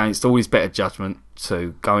decides against all his better judgment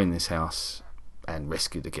to go in this house and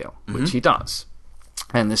rescue the girl, which he does.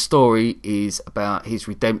 And the story is about his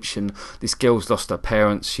redemption. This girl's lost her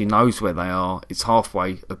parents. She knows where they are. It's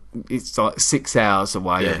halfway. It's like 6 hours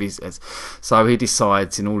away. Yeah. Of his, so he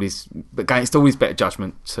decides, against all his better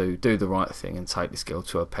judgment, to do the right thing and take this girl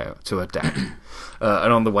to her dad.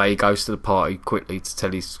 And on the way, he goes to the party quickly to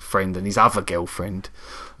tell his friend and his other girlfriend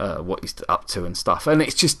what he's up to and stuff. And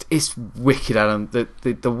it's wicked, Alan.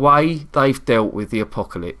 The way they've dealt with the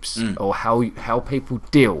apocalypse, or how people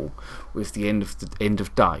deal with the end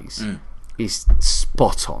of days, is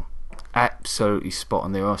spot on, absolutely spot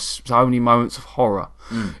on. There are so many moments of horror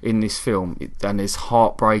in this film, and there's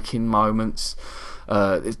heartbreaking moments.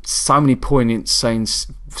 There's so many poignant scenes,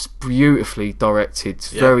 beautifully directed,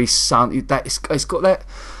 very sunny. It's got that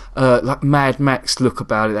like Mad Max look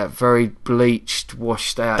about it, that very bleached,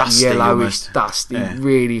 washed out, Dusty, yellowish, almost. dusty,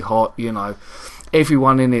 really hot.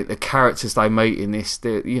 Everyone in it, the characters they meet in this,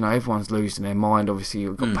 everyone's losing their mind. Obviously,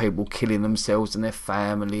 you've got people killing themselves and their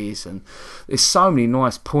families, and there's so many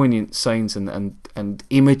nice, poignant scenes and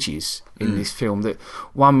images in this film that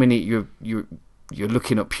 1 minute you're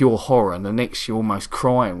looking at pure horror, and the next you're almost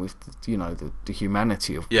crying with the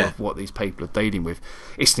humanity of what these people are dealing with.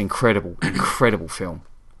 It's an incredible film.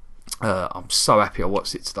 I'm so happy I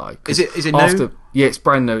watched it today. Is it new? Yeah, it's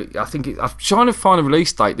brand new. I think I'm trying to find a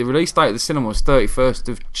release date. The release date of the cinema was 31st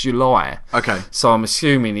of July. Okay. So I'm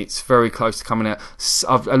assuming it's very close to coming out.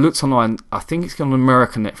 I looked online. I think it's on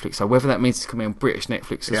American Netflix. So whether that means it's coming on British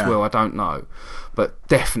Netflix as well, I don't know. But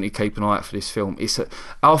definitely keep an eye out for this film.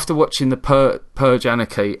 After watching the Purge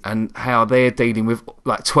Anarchy and how they're dealing with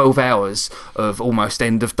like 12 hours of almost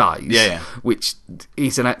end of days, which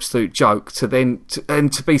is an absolute joke. To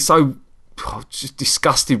be so just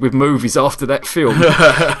disgusted with movies after that film,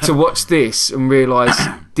 to watch this and realise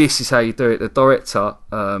this is how you do it. The director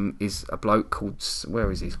is a bloke called,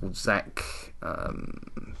 where is he? He's called Zach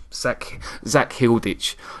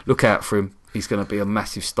Hilditch. Look out for him. He's going to be a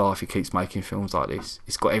massive star if he keeps making films like this.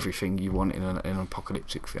 It's got everything you want in an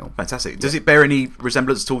apocalyptic film. Fantastic. Does it bear any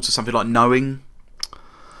resemblance at all to something like Knowing?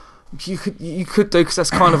 You could do, because that's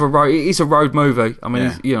kind of it is a road movie. I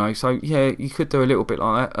mean, so yeah, you could do a little bit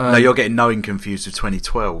like that. No, you're getting Knowing confused with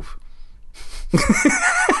 2012.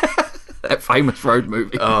 That famous road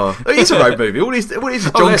movie. Oh, it is a road movie. What is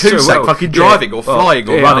John that's true. Cusack fucking driving or flying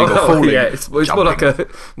or running or falling? Yeah, it's more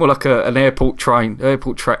like an airport train,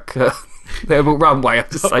 airport track, airport runway. I have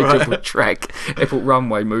to say, airport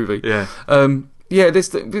runway movie. Yeah.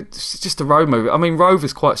 It's just a road movie. I mean,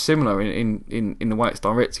 Rover's quite similar in the way it's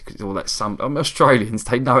directed, because all that Australians,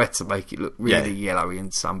 they know how to make it look really yellowy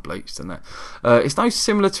and sun bleached and that. It's no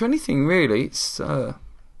similar to anything really. It's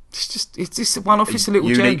just a one-off. It's a little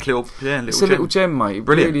unique gem. Little gem, mate. It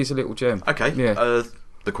Brilliant. really is a little gem. Okay. Yeah.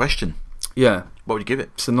 The question. Yeah. What would you give it?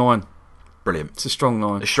 It's a 9. Brilliant. It's a strong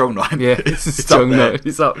 9. A strong 9. Yeah, it's a strong 9.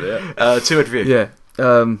 It's up there. 2-word review.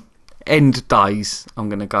 Yeah. End Days, I'm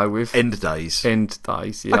going to go with. End Days. End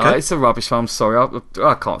Days, yeah. Okay. It's a rubbish film, I'm sorry.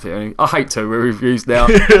 I can't think of any. I hate 2-word reviews now.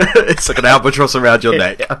 It's like an albatross around your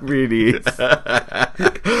neck. It really is.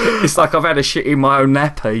 It's like I've had a shit in my own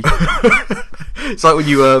nappy. It's like when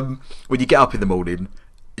you get up in the morning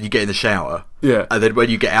and you get in the shower. Yeah. And then when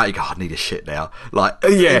you get out, you go, I need a shit now. Like,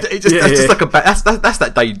 that's just like that's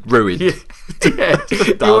that day ruined. Yeah.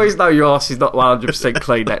 You always know your arse is not 100%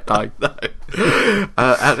 clean that day. No.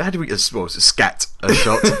 How do we get a scat a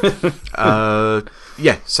shot?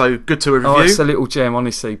 So good to a review. Oh, it's a little gem,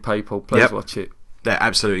 honestly, people. Please watch it. They're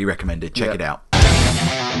absolutely recommended. Check it out.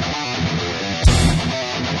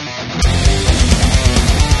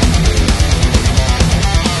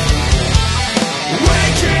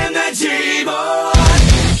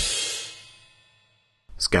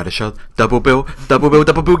 Scattershot, double bill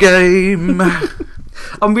game.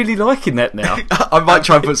 I'm really liking that now. I might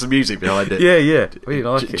try and put some music behind it. Yeah, really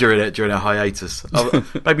like it. During our hiatus.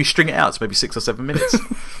 Maybe string it out to maybe 6 or 7 minutes. So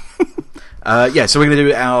we're going to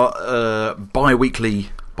do our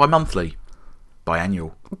bi-monthly,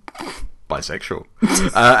 biannual, bisexual.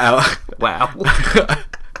 Wow.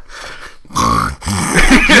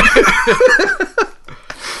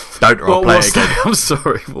 Don't or I'll play it again. I'm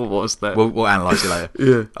sorry, what was that? We'll analyse it later.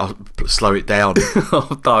 Yeah. I'll slow it down.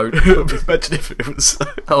 Oh, don't. Imagine if it was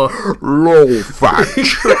low fat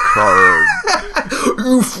chicken.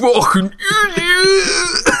 You fucking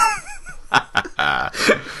idiot.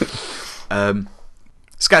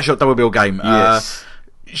 Scattershot double bill game. Yes.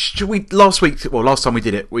 Should we? Last time we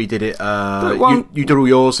did it. You did all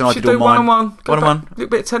yours, and I did all mine. 1-on-1. 1-on-1. A little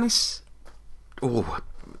bit of tennis. Oh,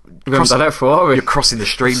 We haven't done that for a while. you're crossing the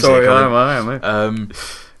streams. Sorry, here, I Colin. am.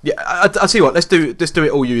 Yeah, I'll tell you what. Let's do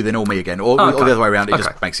it all you, then all me again, or the other way around. It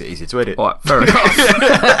just makes it easier to edit. Right, fair enough.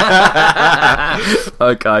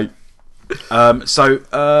 Okay. Let's say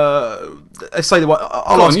the one.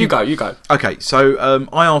 Go on, you go. Okay, so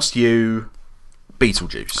I asked you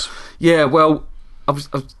Beetlejuice. Yeah, well,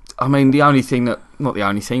 I mean, the only thing not the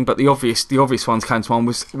only thing, but the obvious ones came to mind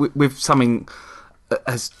was with something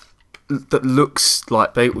that looks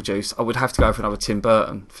like Beetlejuice. I would have to go for another Tim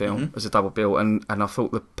Burton film as a double bill, and I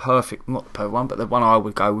thought not the perfect one, but the one I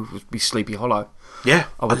would go with would be Sleepy Hollow. Yeah,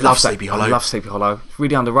 I love Sleepy Hollow. I love Sleepy Hollow. It's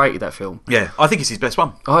really underrated, that film. Yeah, I think it's his best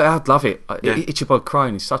one. I'd love it. Yeah. Ichabod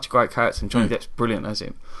Crane is such a great character, and Johnny Depp's brilliant as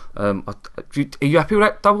him. Are you happy with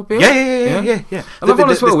that double bill? Yeah. Another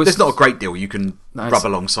one as well. There's not a great deal you can rub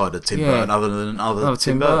alongside a Tim Burton other than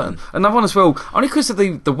Tim Burton. Another one as well, only because of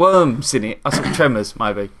the worms in it. I thought Tremors,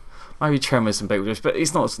 maybe Tremors and Beetlejuice, but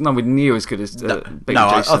it's not nowhere near as good as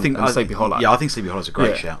Beetlejuice and Sleepy Hollow. Yeah, I think Sleepy Hollow's a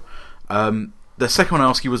great shout. The second one I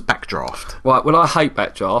asked you was Backdraft. Right, well, I hate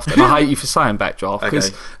Backdraft, and I hate you for saying Backdraft,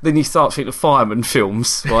 because then you start thinking of fireman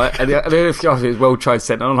films, right? and then if you ask me, it's World Trade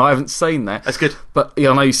Centre, and I haven't seen that. That's good. But I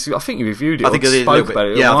know I think you reviewed it. I think I did a little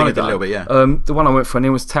bit. Yeah, I think I did a little bit, yeah. The one I went for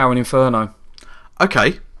then was Tower and Inferno.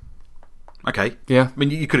 Okay. Yeah. I mean,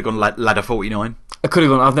 you could have gone Ladder 49. I could have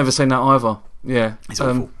gone. I've never seen that either. Yeah. It's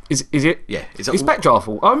awful. Is it? Yeah. Is Backdraft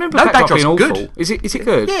awful? I remember Backdraft being awful. Good. Is it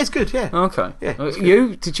good? Yeah, it's good, yeah. Okay. Yeah,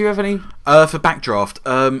 did you have any? For Backdraft,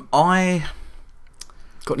 I...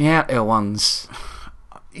 Got any out there ones?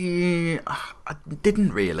 Yeah, I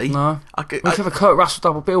didn't really. No. You could have a Kurt Russell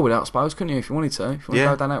double bill with it, I suppose, couldn't you, if you wanted to? If you want to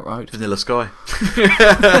go down that road. Vanilla Sky.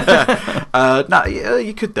 No,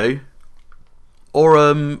 you could do. Or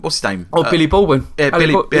what's his name? Billy Baldwin. Yeah,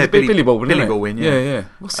 Billy Baldwin. Billy Baldwin. Yeah.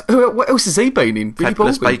 What else has he been in? Billy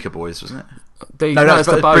Fabulous Baldwin. Baker Boys, wasn't it? No, it's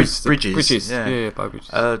the Bridges. Yeah, Bo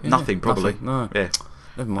Bridges. Nothing, probably. Nothing, no. Yeah.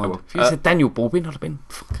 Never mind. If you said Daniel Baldwin, I'd have been.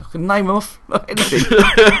 I could name him off. Anything.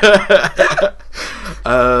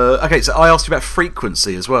 Okay, so I asked you about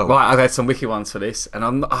Frequency as well. Right, I've had some wiki ones for this,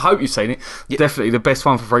 and I hope you've seen it. Yeah. Definitely the best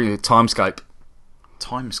one for Frequency, Timescape.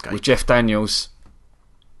 With Jeff Daniels.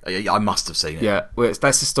 I must have seen it. Yeah, well,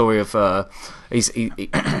 that's the story of. I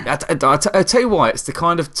tell you why, it's the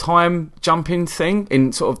kind of time jumping thing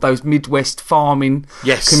in sort of those Midwest farming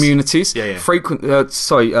communities. Yeah.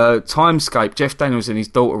 Timescape. Jeff Daniels and his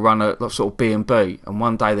daughter run a sort of B&B, and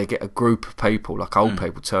one day they get a group of people, like old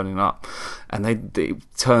people, turning up, and it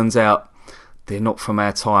turns out they're not from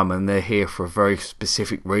our time, and they're here for a very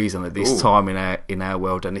specific reason at this time in our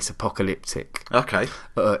world, and it's apocalyptic. Okay.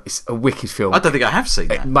 It's a wicked film. I don't think I have seen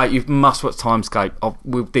that. Mate, you must watch Timescape.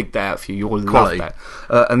 We'll dig that out for you. You'll love that.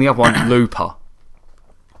 And the other one, Looper.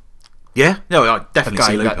 Yeah? No, I definitely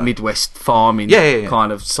see Looper. That Midwest farming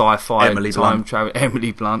kind of sci-fi time travel.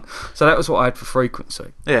 Emily Blunt. So that was what I had for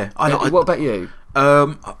Frequency. Yeah. What about you?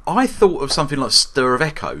 I thought of something like Stir of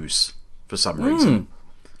Echoes for some reason.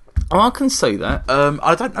 Oh, I can see that.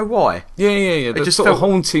 I don't know why. Yeah. The just sort of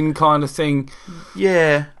haunting kind of thing.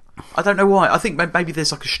 Yeah. I don't know why. I think maybe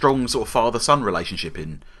there's like a strong sort of father-son relationship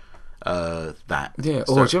in that. Yeah,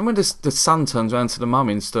 or do you remember the son turns around to the mum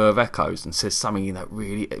in Stir of Echoes and says something in that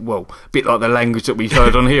really, a bit like the language that we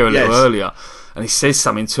heard on here a little earlier, and he says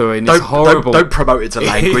something to her and it's horrible. Don't promote it to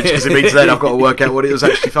language, because it means then I've got to work out what it was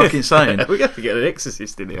actually fucking saying. We're going to get an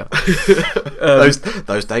exorcist in here.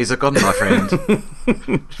 Those days are gone, my friend.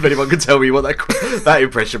 If anyone can tell me what that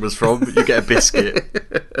impression was from, you get a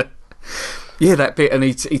biscuit. Yeah, that bit, and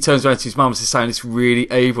he turns around to his mum and says saying this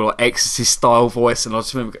really evil, like Exorcist style voice, and I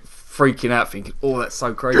just remember freaking out, thinking, "Oh, that's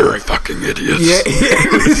so crazy! You're a fucking idiot." Yeah,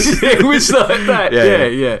 it was like that.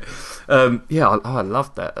 Yeah. I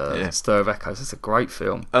loved that Stir of Echoes. That's a great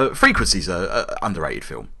film. Frequency's an underrated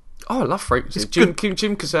film. Oh, I love Frequency. Jim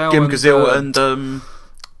Cazale. Jim Cazale and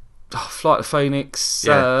Flight of Phoenix.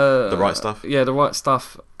 The Right Stuff. Yeah, The Right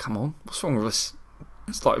Stuff. Come on, what's wrong with us?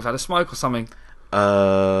 It's like we've had a smoke or something.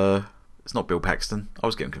 It's not Bill Paxton. I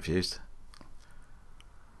was getting confused.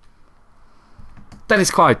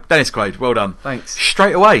 Dennis Quaid. Well done. Thanks.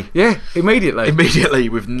 Straight away. Yeah, immediately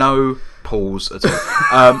with no pause at all.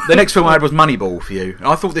 The next film I had was Moneyball for you, and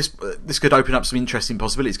I thought this could open up some interesting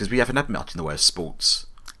possibilities, because we haven't had much in the way of sports.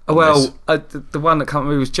 Well, the one that came to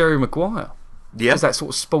me was Jerry Maguire. Yeah, that sort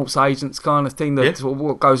of sports agents kind of thing, that sort of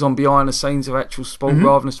what goes on behind the scenes of actual sport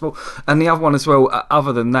rather than sport. And the other one as well,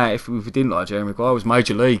 other than that, if we didn't like Jerry Maguire, was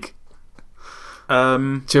Major League.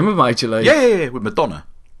 Do you remember Major League? Yeah, with Madonna.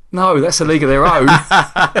 No, that's a league of their own.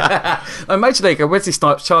 Major League, Wesley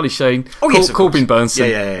Snipes, Charlie Sheen, Corbin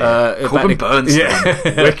Burnson. Corbin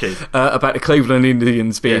Burnson. Wicked. About the Cleveland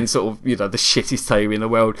Indians being sort of, the shittest team in the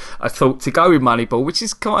world. I thought to go with Moneyball, which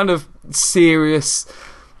is kind of serious,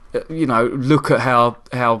 look at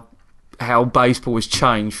how baseball has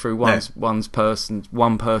changed through one person's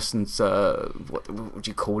what would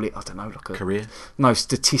you call it? I don't know, like a career. No,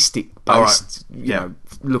 statistic based,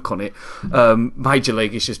 look on it. Major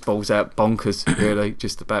League is just balls out bonkers, really,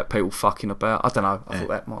 just about people fucking about. I don't know. I thought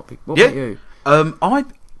that might be. What about you?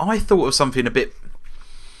 I thought of something a bit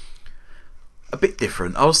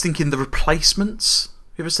different. I was thinking The Replacements.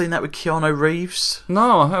 You ever seen that with Keanu Reeves?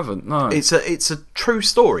 No, I haven't. No, it's a true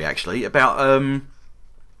story actually about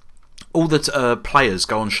all the players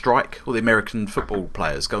go on strike, all the American football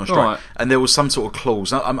players go on strike, right. And there was some sort of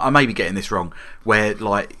clause. I may be getting this wrong, where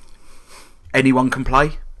like anyone can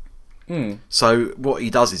play. So what he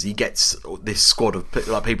does is he gets this squad of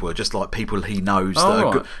like people who are just like people he knows that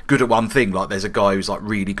are good at one thing. Like there's a guy who's like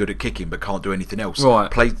really good at kicking but can't do anything else.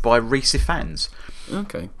 Right. Played by Reese Ifans.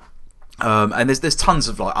 Okay. And there's tons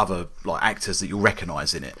of like other like actors that you'll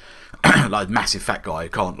recognise in it. Like a massive fat guy who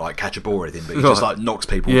can't like catch a ball or anything, but he just like knocks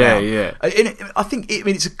people down. Yeah. I think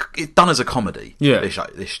it's done as a comedy. Yeah.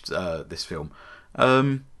 This film.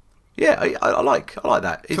 I like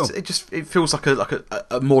that. Cool. It feels like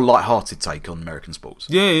a more light-hearted take on American sports.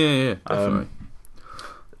 Yeah. Definitely.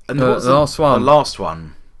 And the last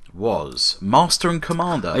one was Master and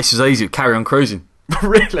Commander. This was easy. Carry On Cruising.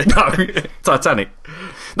 Really? No, Titanic.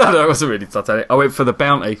 No, it wasn't really Titanic. I went for The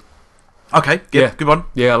Bounty. Okay, yeah, good one.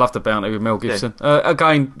 Yeah, I love The Bounty with Mel Gibson.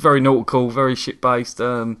 Again, very nautical, very ship-based.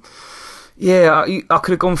 I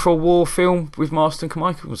could have gone for a war film with Marston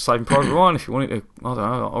Commander, Saving Private Ryan, if you wanted to. I don't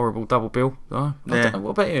know, a horrible double bill. No, I don't know.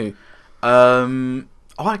 What about you? I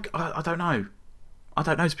don't know. I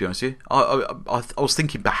don't know, to be honest with you. I was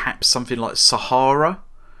thinking perhaps something like Sahara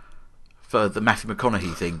for the Matthew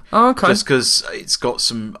McConaughey thing. Oh, okay. Just because it's got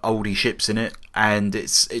some oldie ships in it, and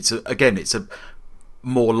it's a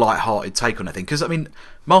more light-hearted take on it thing. Because I mean,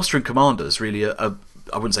 Master and Commander is really I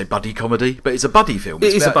wouldn't say buddy comedy, but it's a buddy film.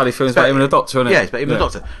 It's a buddy film. It's about him and a doctor, isn't it? Yeah, it's about him and a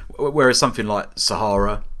doctor. Whereas something like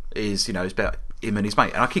Sahara is, it's about him and his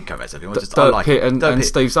mate. And I keep going back to that film. I like Pitt and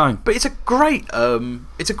Steve Zahn. But it's a great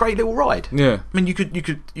little ride. Yeah. I mean, you could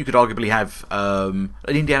arguably have an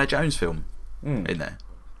Indiana Jones film in there.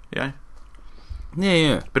 Yeah.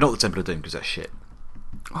 But not the Temple of Doom, because that's shit.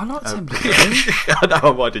 I like Temple of Doom. I know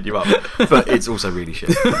I'm winding you up, but it's also really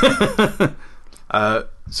shit. So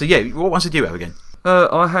yeah, what ones did you have again?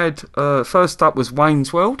 I had first up was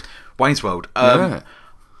Wayne's World. Wayne's World. Yeah.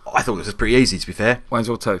 I thought this was pretty easy, to be fair. Wayne's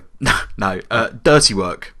World 2. No. Dirty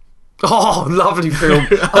Work. Oh, lovely film.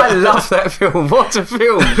 I love that film. What a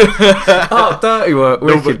film. Oh, Dirty Work.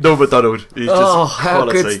 Norm Macdonald. How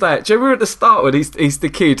good's that? Do you remember at the start when he's the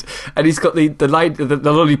kid and he's got the lady, the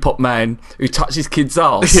lollipop man who touches kids'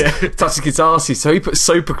 arse? Yeah. Touches kids' arses. So he puts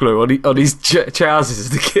super glue on his trousers.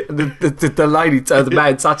 The lady, the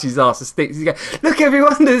man touches his arse and sticks. He goes, "Look,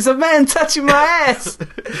 everyone, there's a man touching my ass."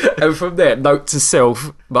 And from there, note to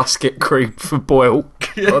self: must get cream for boil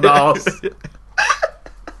on arse.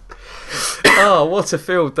 Oh, what a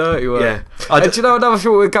film, Dirty Work. Yeah. Do you know another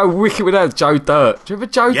film would go wicked with that? Joe Dirt. Do you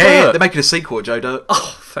remember Joe Dirt? Yeah, they're making a sequel to Joe Dirt.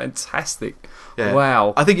 Oh, fantastic. Yeah.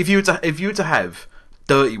 Wow. I think if you were to have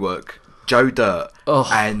Dirty Work, Joe Dirt,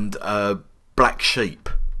 and Black Sheep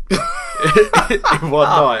in one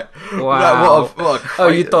night. Wow. What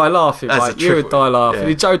a you'd die laughing, mate. You would die laughing.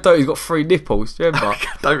 Yeah. Joe Dirt, he's got 3 nipples. Do you remember?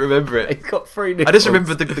 I don't remember it. He's got 3 nipples. I just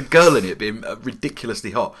remember the girl in it being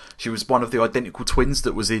ridiculously hot. She was one of the identical twins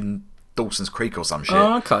that was in Dawson's Creek or some shit.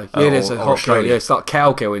 Oh, okay. Yeah, there's a hot girl. Yeah, it's like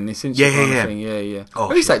cowgirl in this, isn't she? Yeah. Oh,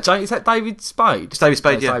 who's that, Jane? Is that David Spade? It's David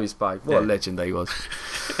Spade, David Spade. What a legend he was.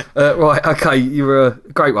 Right, okay, you were a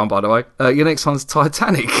great one, by the way. Your next one's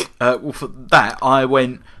Titanic. Well, for that, I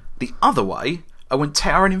went the other way. I went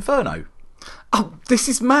Tower and Inferno. Oh, this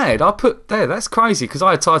is mad. I put there. That's crazy because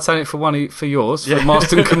I had Titanic for yours, for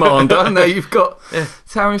Master and Commander, and there you've got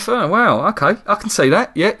Tower Inferno. Wow. Okay, I can see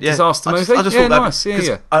that. Yeah. Disaster movie. I just thought that, nice.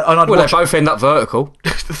 Yeah. Well, they both end up vertical.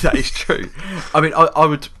 That is true. I mean, I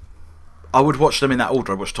would watch them in that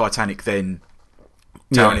order. I'd watch Titanic, then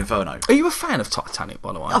Tower and Inferno. Are you a fan of Titanic,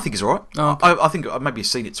 by the way? I think it's alright. Oh, okay. I think I've maybe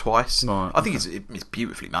seen it twice. Right, I think it's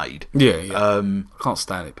beautifully made. Yeah. I can't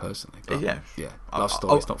stand it personally. But yeah. Love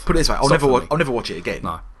story's not for put it this way: I'll never watch it again.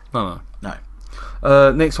 No.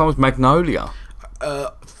 Next one was Magnolia.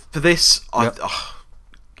 For this,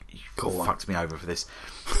 fucked me over for this.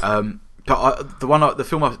 But the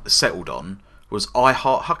film I settled on was I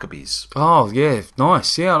Heart Huckabees. Oh yeah,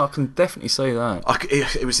 nice. Yeah, I can definitely see that.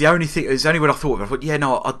 It was the only thing. It was the only one I thought of. I thought, yeah,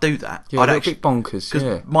 no, I'd do that. Yeah, I'd a bit bonkers. Because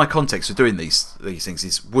Yeah, my context for doing these things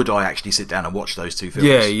is, would I actually sit down and watch those two films?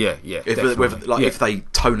 yeah. If they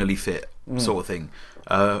tonally fit, sort of thing,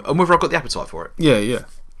 and whether I've got the appetite for it. Yeah.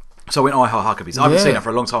 So I went I Heart Huckabees. I haven't seen it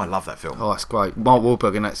for a long time. I love that film. Oh, that's great. Mark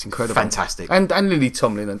Wahlberg, and that's incredible. Fantastic. And Lily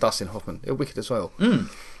Tomlin and Dustin Hoffman. They're wicked as well.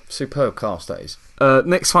 Superb cast, that is.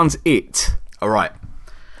 Next one's It. All right.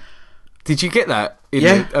 Did you get that?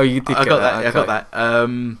 Yeah. Oh, you did. I got that. Okay. I got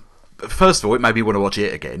that. First of all, it made me want to watch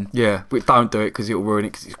it again. Yeah, but don't do it because it'll ruin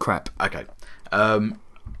it because it's crap. Okay.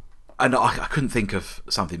 And I couldn't think of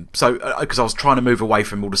something. So, because I was trying to move away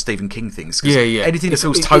from all the Stephen King things. Yeah. Anything that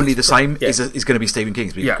feels totally the same yeah. is going to be Stephen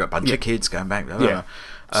King's. You've got a bunch of kids going back. Yeah.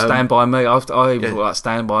 Stand By Me. I even thought like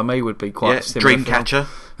Stand By Me would be quite a similar Dreamcatcher. film.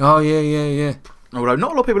 Oh, yeah. Although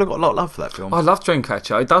not a lot of people have got a lot of love for that film. I love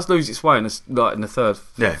Dreamcatcher. It does lose its way in the third,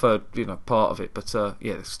 Yeah. part of it. But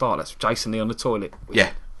the start, that's Jason Lee on the toilet. Yeah.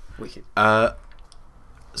 Wicked. But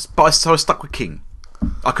so I was stuck with King.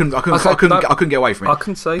 I couldn't get away from it. I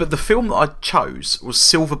can see. But the film that I chose was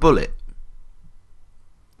Silver Bullet.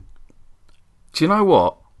 Do you know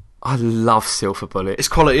what? I love Silver Bullet. It's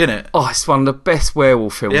quality, isn't it? Oh, it's one of the best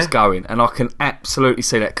werewolf films going, and I can absolutely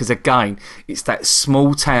see that because again, it's that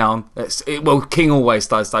small town. King always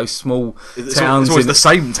does those small towns. It's always the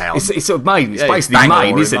same town. It's sort of Maine. It's basically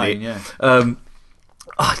Maine, isn't it? Yeah.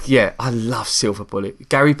 I love Silver Bullet.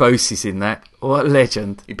 Gary Busey's in that. What a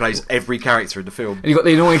legend! He plays every character in the film. And you got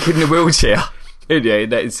the annoying kid in the wheelchair.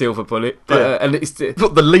 In Silver Bullet, and it's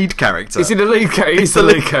not the lead character. It's in the lead character. It's the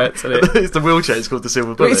lead character. It's the wheelchair. It's called the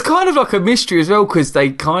Silver Bullet. But it's kind of like a mystery as well because they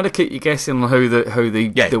kind of keep you guessing on who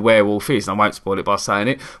the werewolf is. And I won't spoil it by saying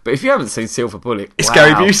it, but if you haven't seen Silver Bullet, it's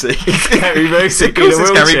Gary Busey. It's Gary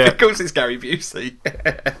Busey. Of course, it's Gary Busey.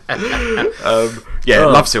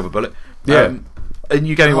 Love Silver Bullet. Yeah. And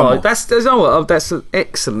you gave me one more. That's an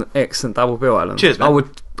excellent double bill, Alan. Cheers, man. I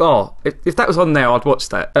would. Oh, if that was on there, I'd watch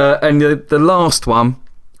that. And the last one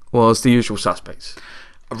was The Usual Suspects.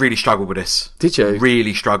 I really struggled with this. Did you?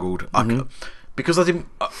 Really struggled. Because I didn't.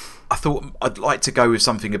 I thought I'd like to go with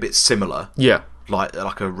something a bit similar. Yeah. Like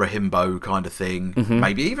a Rahimbo kind of thing.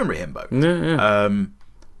 Maybe even Rahimbo. Yeah.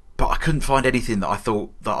 But I couldn't find anything that I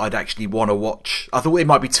thought that I'd actually want to watch. I thought it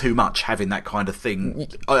might be too much having that kind of thing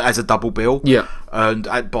as a double bill. Yeah. And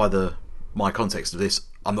by my context of this,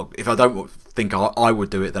 I'm not. If I don't think I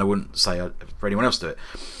would do it, then I wouldn't say for anyone else to do it.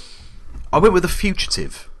 I went with The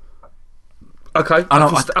Fugitive. Okay,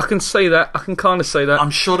 I can see that. I can kind of see that.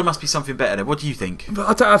 I'm sure there must be something better there. What do you think? But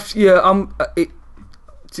I don't have. Yeah,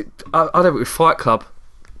 I don't with Fight Club.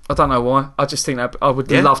 I don't know why. I just think that I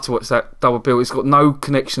would love to watch that double bill. It's got no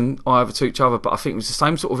connection either to each other, but I think it was the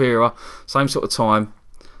same sort of era, same sort of time.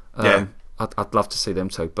 I'd love to see them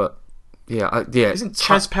too. But yeah. Isn't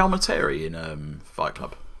Chaz Palminteri in Fight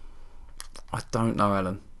Club? I don't know,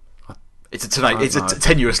 Alan. It's a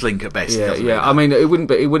tenuous link at best. Yeah. I mean, it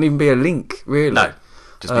wouldn't even be a link, really. No,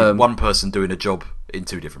 just be one person doing a job in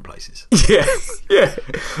two different places. Yeah.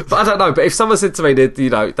 But I don't know. But if someone said to me that they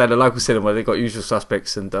had a local cinema, they got Usual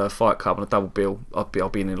Suspects and Fight Club and a double bill, I'll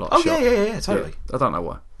be in a lot of shock. Yeah, totally. Yeah, I don't know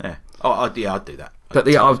why. Yeah. I'd do that. But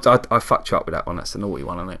I fucked you up with that one. That's the naughty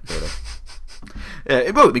one, isn't it? Really.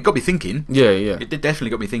 It got me thinking. Yeah. It did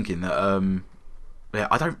definitely got me thinking that.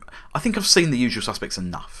 I think I've seen The Usual Suspects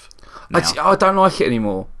enough. I don't like it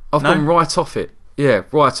anymore. I've gone right off it. Yeah,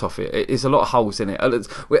 right off it. There's a lot of holes in it.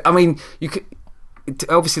 I mean, you could.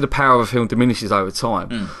 Obviously, the power of a film diminishes over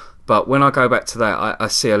time. But when I go back to that, I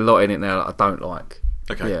see a lot in it now that I don't like.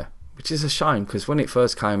 Okay. Yeah, which is a shame because when it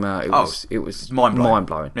first came out, it was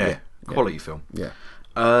mind-blowing. Yeah. Quality film. Yeah.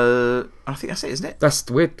 I think that's it, isn't it?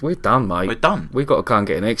 We're done, mate. We're done. We've got to go and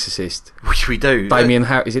get an Exorcist. Which we do. Damien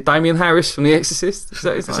Harris. Is it Damien Harris from The Exorcist? Is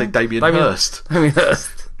that his name? Say Damien Hirst. Damien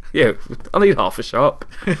Hirst. Yeah, I need half a sharp.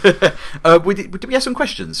 Did we have some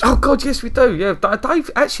questions? Oh God, yes we do. Yeah,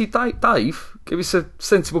 Dave, give us a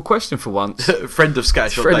sensible question for once. Friend of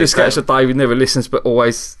Scattershot Dave, who never listens but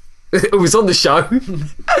always on the show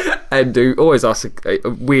and always asks a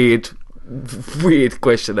weird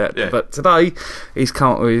question out there. But today he's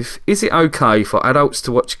come up with: is it okay for adults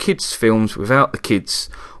to watch kids' films without the kids?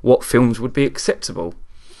 What films would be acceptable?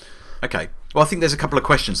 Okay. Well, I think there's a couple of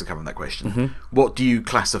questions that come from that question. What do you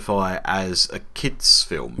classify as a kid's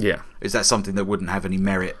film? Yeah. Is that something that wouldn't have any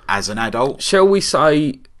merit as an adult? Shall we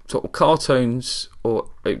say sort of cartoons or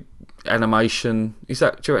animation? Do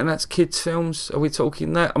you reckon that's kids' films? Are we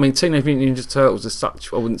talking that? I mean, Teenage Mutant Ninja Turtles as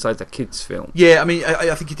such, I wouldn't say they're kids' film. Yeah, I mean,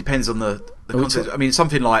 I think it depends on the concept. I mean,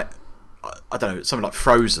 something like, I don't know, something like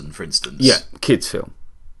Frozen, for instance. Yeah, kids' film.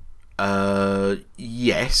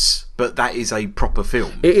 Yes, but that is a proper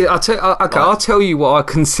film. I'll tell you what I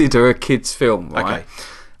consider a kid's film. Right?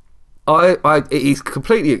 Okay. It is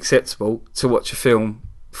completely acceptable to watch a film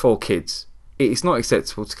for kids. It is not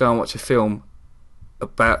acceptable to go and watch a film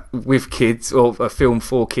with kids or a film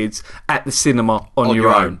for kids at the cinema on your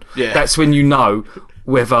own. Yeah. That's when you know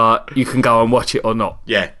whether you can go and watch it or not.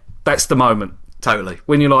 Yeah. That's the moment. Totally.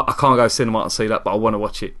 When you're like, I can't go to cinema and see that, but I want to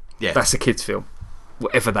watch it. Yeah. That's a kid's film.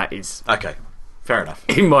 Whatever that is. Okay. Fair enough.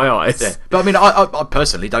 In my eyes. Yeah. But I mean, I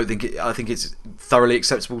personally don't think I think it's thoroughly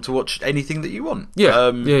acceptable to watch anything that you want. Yeah.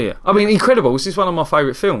 Yeah. I mean, Incredibles is one of my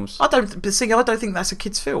favourite films. I don't think that's a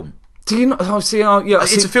kid's film. Do you not?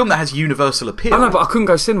 It's a film that has universal appeal. I know, but I couldn't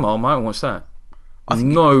go cinema on my own and watch that.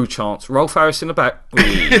 No chance. Rolf Harris in the back.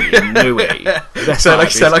 Knew it. Sound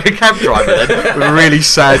like a cab driver then, with a really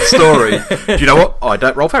sad story. Do you know what? I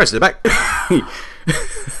don't. Rolf Harris in the back.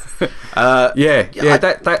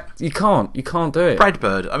 That you can't do it. Brad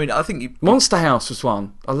Bird. I mean, I think you. Monster House was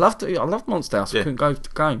one. I loved Monster House. Yeah. I couldn't go to the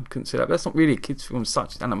game. Couldn't see that. But that's not really a kids' film as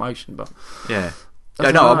such. It's animation, but Yeah.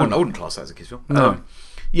 I No, don't I know. wouldn't class that as a kids' film. No.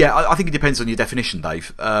 Yeah, I think it depends on your definition,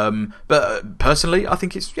 Dave. But personally, I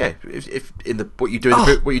think it's if in the what you do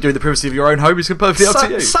in the privacy of your own home is perfectly up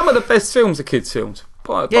to you. Some of the best films are kids' films.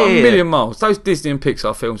 By a million miles. Those Disney and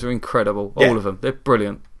Pixar films are incredible. All of them. They're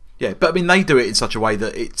brilliant. Yeah, but I mean, they do it in such a way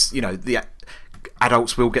that it's the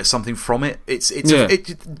adults will get something from it.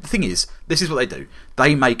 The thing is, this is what they do.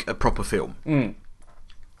 They make a proper film.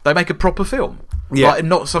 They make a proper film. Yeah. Like,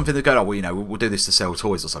 not something that go, we'll do this to sell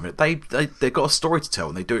toys or something. They've got a story to tell,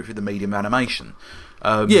 and they do it through the medium animation.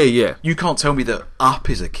 You can't tell me that Up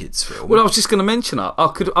is a kid's film. Well, I was just going to mention that.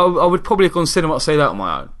 I would probably have gone to cinema to see that on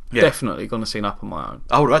my own. Yeah. Definitely gone to see Up on my own.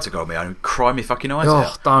 I would have had to go on my own and cry my fucking eyes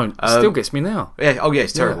out. Don't. It still gets me now. Yeah. Oh, yeah,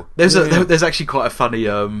 it's terrible. Yeah. There's actually quite a funny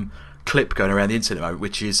clip going around the internet at the moment,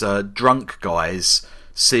 which is drunk guys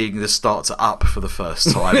seeing the start to Up for the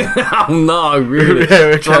first time. Oh no, really?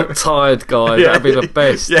 Drunk, tired guys. That'd be the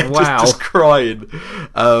best. Yeah, wow. Just crying.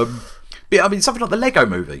 But I mean, something like the Lego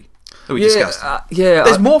Movie that we discussed.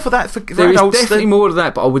 There's more for that for there adults. Is definitely more to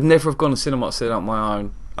that, but I would never have gone to cinema to see that on my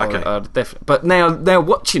own. Okay. But now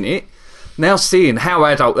watching it, now seeing how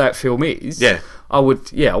adult that film is, I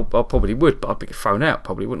would. Yeah, I probably would, but I'd be thrown out.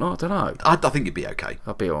 Probably wouldn't I? I don't know. I think you'd be okay.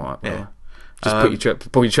 I'd be all right. Yeah.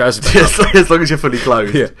 Just pull your trousers back up. As long as you're fully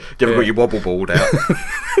clothed. Yeah. You haven't got your wobble board out.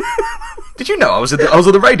 Did you know I was on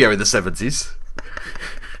the radio in the 70s?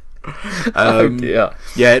 Yeah.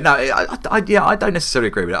 Yeah. No. I don't necessarily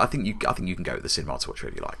agree with it. I think you can go to the cinema to watch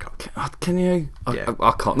whatever you like. Can you? Yeah.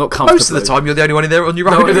 I can't. Not comfortably. Most of the time, you're the only one in there on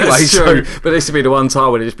your own anyway. That's true. So. But this would be the one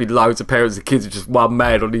time when there'd just be loads of parents and kids, just one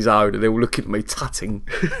man on his own, and they're all looking at me tutting.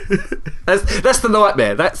 That's the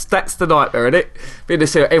nightmare. That's the nightmare, isn't it? Being the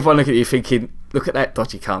cinema, everyone looking at you thinking, "Look at that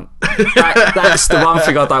dodgy cunt." That's the one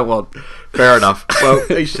thing I don't want. Fair enough. Well,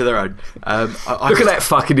 each to their own. Look at that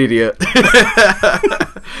fucking idiot.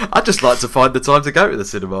 I'd just like to find the time to go to the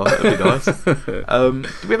cinema. That'd be nice.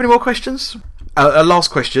 Do we have any more questions? Our last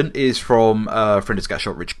question is from a friend of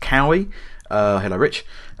Scatshot, Rich Cowie. Hello, Rich.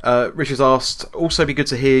 Rich has asked, also be good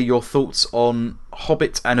to hear your thoughts on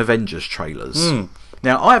Hobbit and Avengers trailers.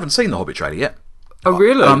 Now, I haven't seen the Hobbit trailer yet. Oh,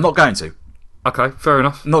 really? I'm not going to. Okay, fair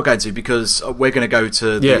enough. Not going to, because we're going to go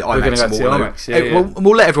to the IMAX. We're going to go to the IMAX.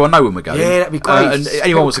 We'll let everyone know when we're going. Yeah, that'd be great. And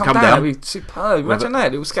anyone wants to come down. That'd be superb. Imagine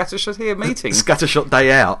that. Little scattershot here meeting. Scattershot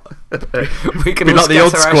day out. We can be all like the Odd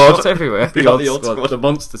scatter our Squad. shots everywhere. Be like the Odd Squad. The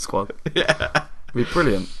Monster Squad. Yeah. It'd be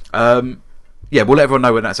brilliant. Yeah, we'll let everyone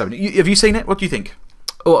know when that's happening. Have you seen it? What do you think?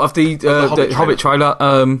 Oh, of the Hobbit trailer.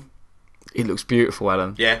 It looks beautiful,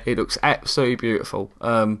 Alan. Yeah. It looks absolutely beautiful.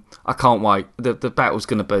 I can't wait. The battle's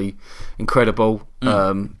going to be incredible.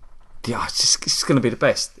 It's going to be the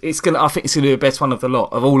best. I think it's going to be the best one of the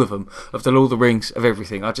lot, of all of them, of the Lord of the Rings, of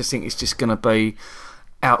everything. I just think it's just going to be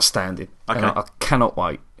outstanding. Okay. And I cannot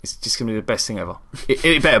wait. It's just going to be the best thing ever.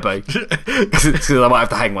 It better be, because I might have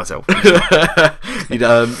to hang myself. You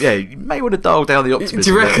may want to dial down the optimism. Do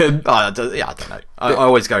you reckon? I don't know. I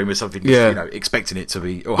always go in with something, expecting it to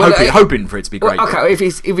be, or Well, hoping for it to be great. Okay, if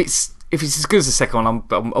it's as good as the second one,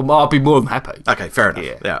 I'll be more than happy. Okay, fair enough.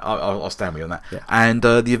 Yeah. Yeah, I'll stand with you on that. Yeah. And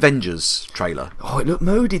the Avengers trailer. Oh, it looked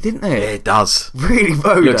moody, didn't it? Yeah, it does. Really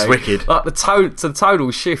moody. Looks wicked. Like the total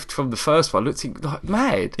shift from the first one looked like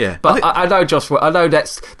mad. Yeah. But I know I know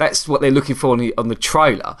that's what they're looking for on the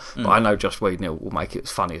trailer. But I know Joss Whedon will make it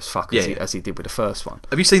as funny as fuck as he did with the first one.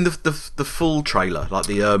 Have you seen the full trailer? Like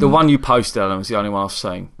the one you posted, Alan, was the only one I've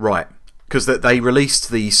seen. Right, because they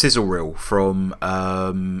released the sizzle reel from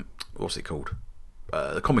what's it called?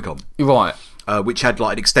 Comic Con. Right. Which had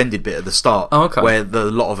like an extended bit at the start, Oh, okay. where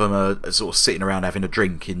a lot of them are sort of sitting around having a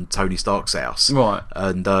drink in Tony Stark's house, Right.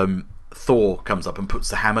 And Thor comes up and puts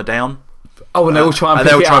the hammer down. Oh, and they all try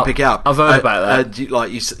and pick it up. I've heard about that.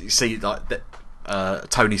 And you see like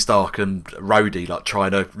Tony Stark and Rhodey like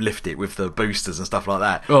trying to lift it with the boosters and stuff like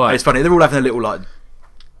that. Right. And it's funny, they're all having a little like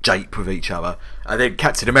jape with each other, and then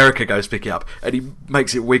Captain America goes to pick it up and he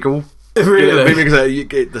makes it wiggle. Really? Because you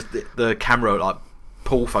get the camera like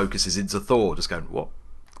Paul focuses into Thor, just going what?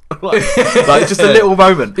 like just a little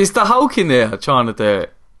moment. Is the Hulk in there trying to do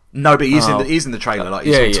it? No, but he's in the trailer, like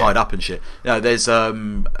he's all tied up and shit. No, there's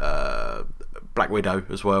Black Widow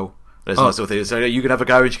as well. There's nice little things. So you can have a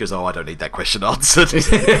go, and she goes, "Oh, I don't need that question answered."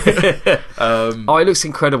 It looks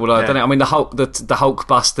incredible, though, doesn't it? I mean, the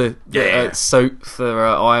Hulkbuster suit for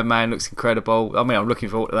Iron Man looks incredible. I mean, I'm looking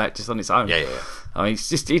forward to that just on its own. Yeah. I mean, it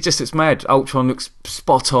just looks mad. Ultron looks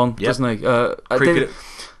spot on, doesn't he?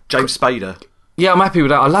 James Spader. Yeah, I'm happy with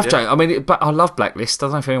that. I love James. I mean, I love Blacklist. I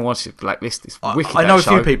don't know if anyone watches Blacklist. It's wicked. I know a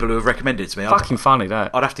show. few people who have recommended it to me. Fucking funny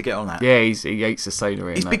that. I'd have to get on that. Yeah, he eats the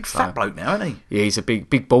scenery. He's a big fat bloke now, isn't he? Yeah, he's a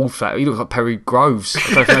big bald fat. He looks like Perry Groves. I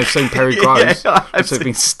don't know if you've seen Perry Groves. Yeah, I've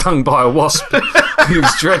been stung by a wasp. He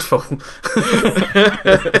was dreadful.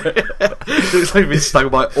 Looks like he's been stung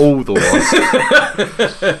by all the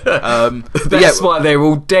wasps. That's why they're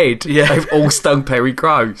all dead. Yeah. They've all stung Perry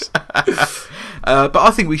Groves. But I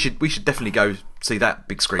think we should definitely go see that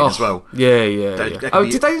big screen as well. Yeah. Oh,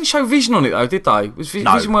 did they show Vision on it though? Did they? Was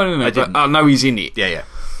Vision weren't in it? They didn't. I know he's in it. Yeah.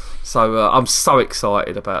 So I'm so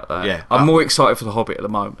excited about that. Yeah. I'm more excited for The Hobbit at the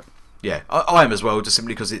moment. Yeah, I am as well, just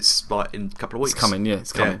simply because it's like in a couple of weeks. It's coming. Yeah,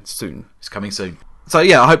 it's coming soon. It's coming soon. So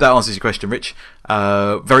yeah, I hope that answers your question, Rich.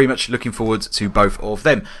 Very much looking forward to both of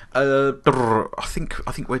them. I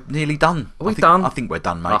think we're nearly done. Are we done? I think we're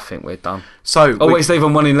done, mate. I think we're done. So always leave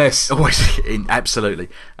on one in less. Always, absolutely.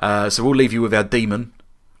 So we'll leave you with our demon,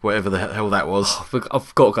 whatever the hell that was.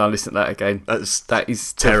 I've got to go and listen to that again. That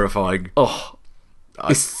is terrifying.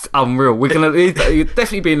 It's unreal. You're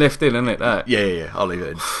definitely being left in, isn't it? That. Yeah. I'll leave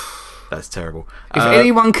it in. That's terrible. If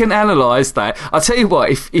anyone can analyse that, I'll tell you what.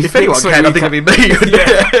 If anyone can, I think it'd be me.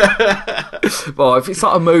 Well, if it's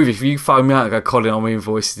like a movie, if you phone me out and go, Colin, I'm hearing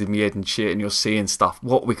voices in my head and shit, and you're seeing stuff,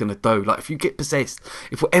 what are we gonna do? Like, if you get possessed,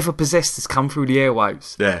 if whatever possessed has come through the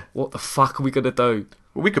airwaves, what the fuck are we gonna do?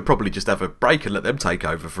 Well, we could probably just have a break and let them take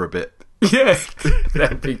over for a bit. Yeah,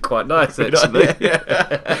 that'd be quite nice, actually.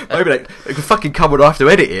 Maybe they could fucking come when I have to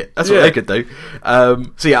edit it. That's what they could do.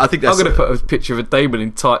 So yeah, I think that's... I'm going to put a picture of a demon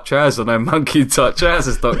in tight trousers on our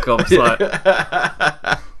monkeyintighttrousers.com site.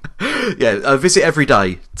 Visit every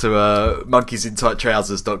day to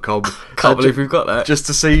monkeysintighttrousers.com. Can't believe we've got that. Just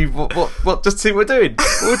to see what just to see what we're doing.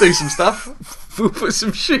 We'll do some stuff. We'll put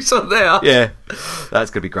some shit on there. Yeah,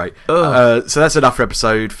 that's going to be great. So that's enough for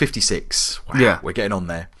episode 56. Wow, yeah, we're getting on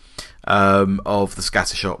there. Of the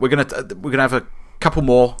Scattershot. We're gonna have a couple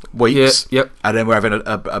more weeks, and then we're having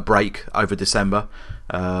a break over December.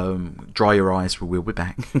 Dry your eyes, we'll be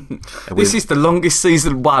back. This is the longest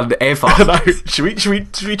season 1 ever. No, should we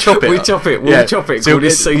chop it? We'll chop it. We'll chop it. So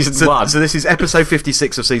this season 1. So this is episode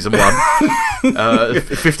 56 of season 1.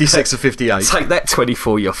 56 of 58. Take that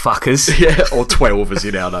 24, you fuckers. Yeah, or 12 as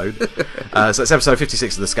you now know. So it's episode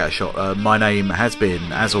 56 of the Scattershot. My name has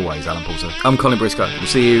been, as always, Alan Poulter. I'm Colin Briscoe. We'll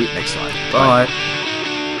see you next time. Bye.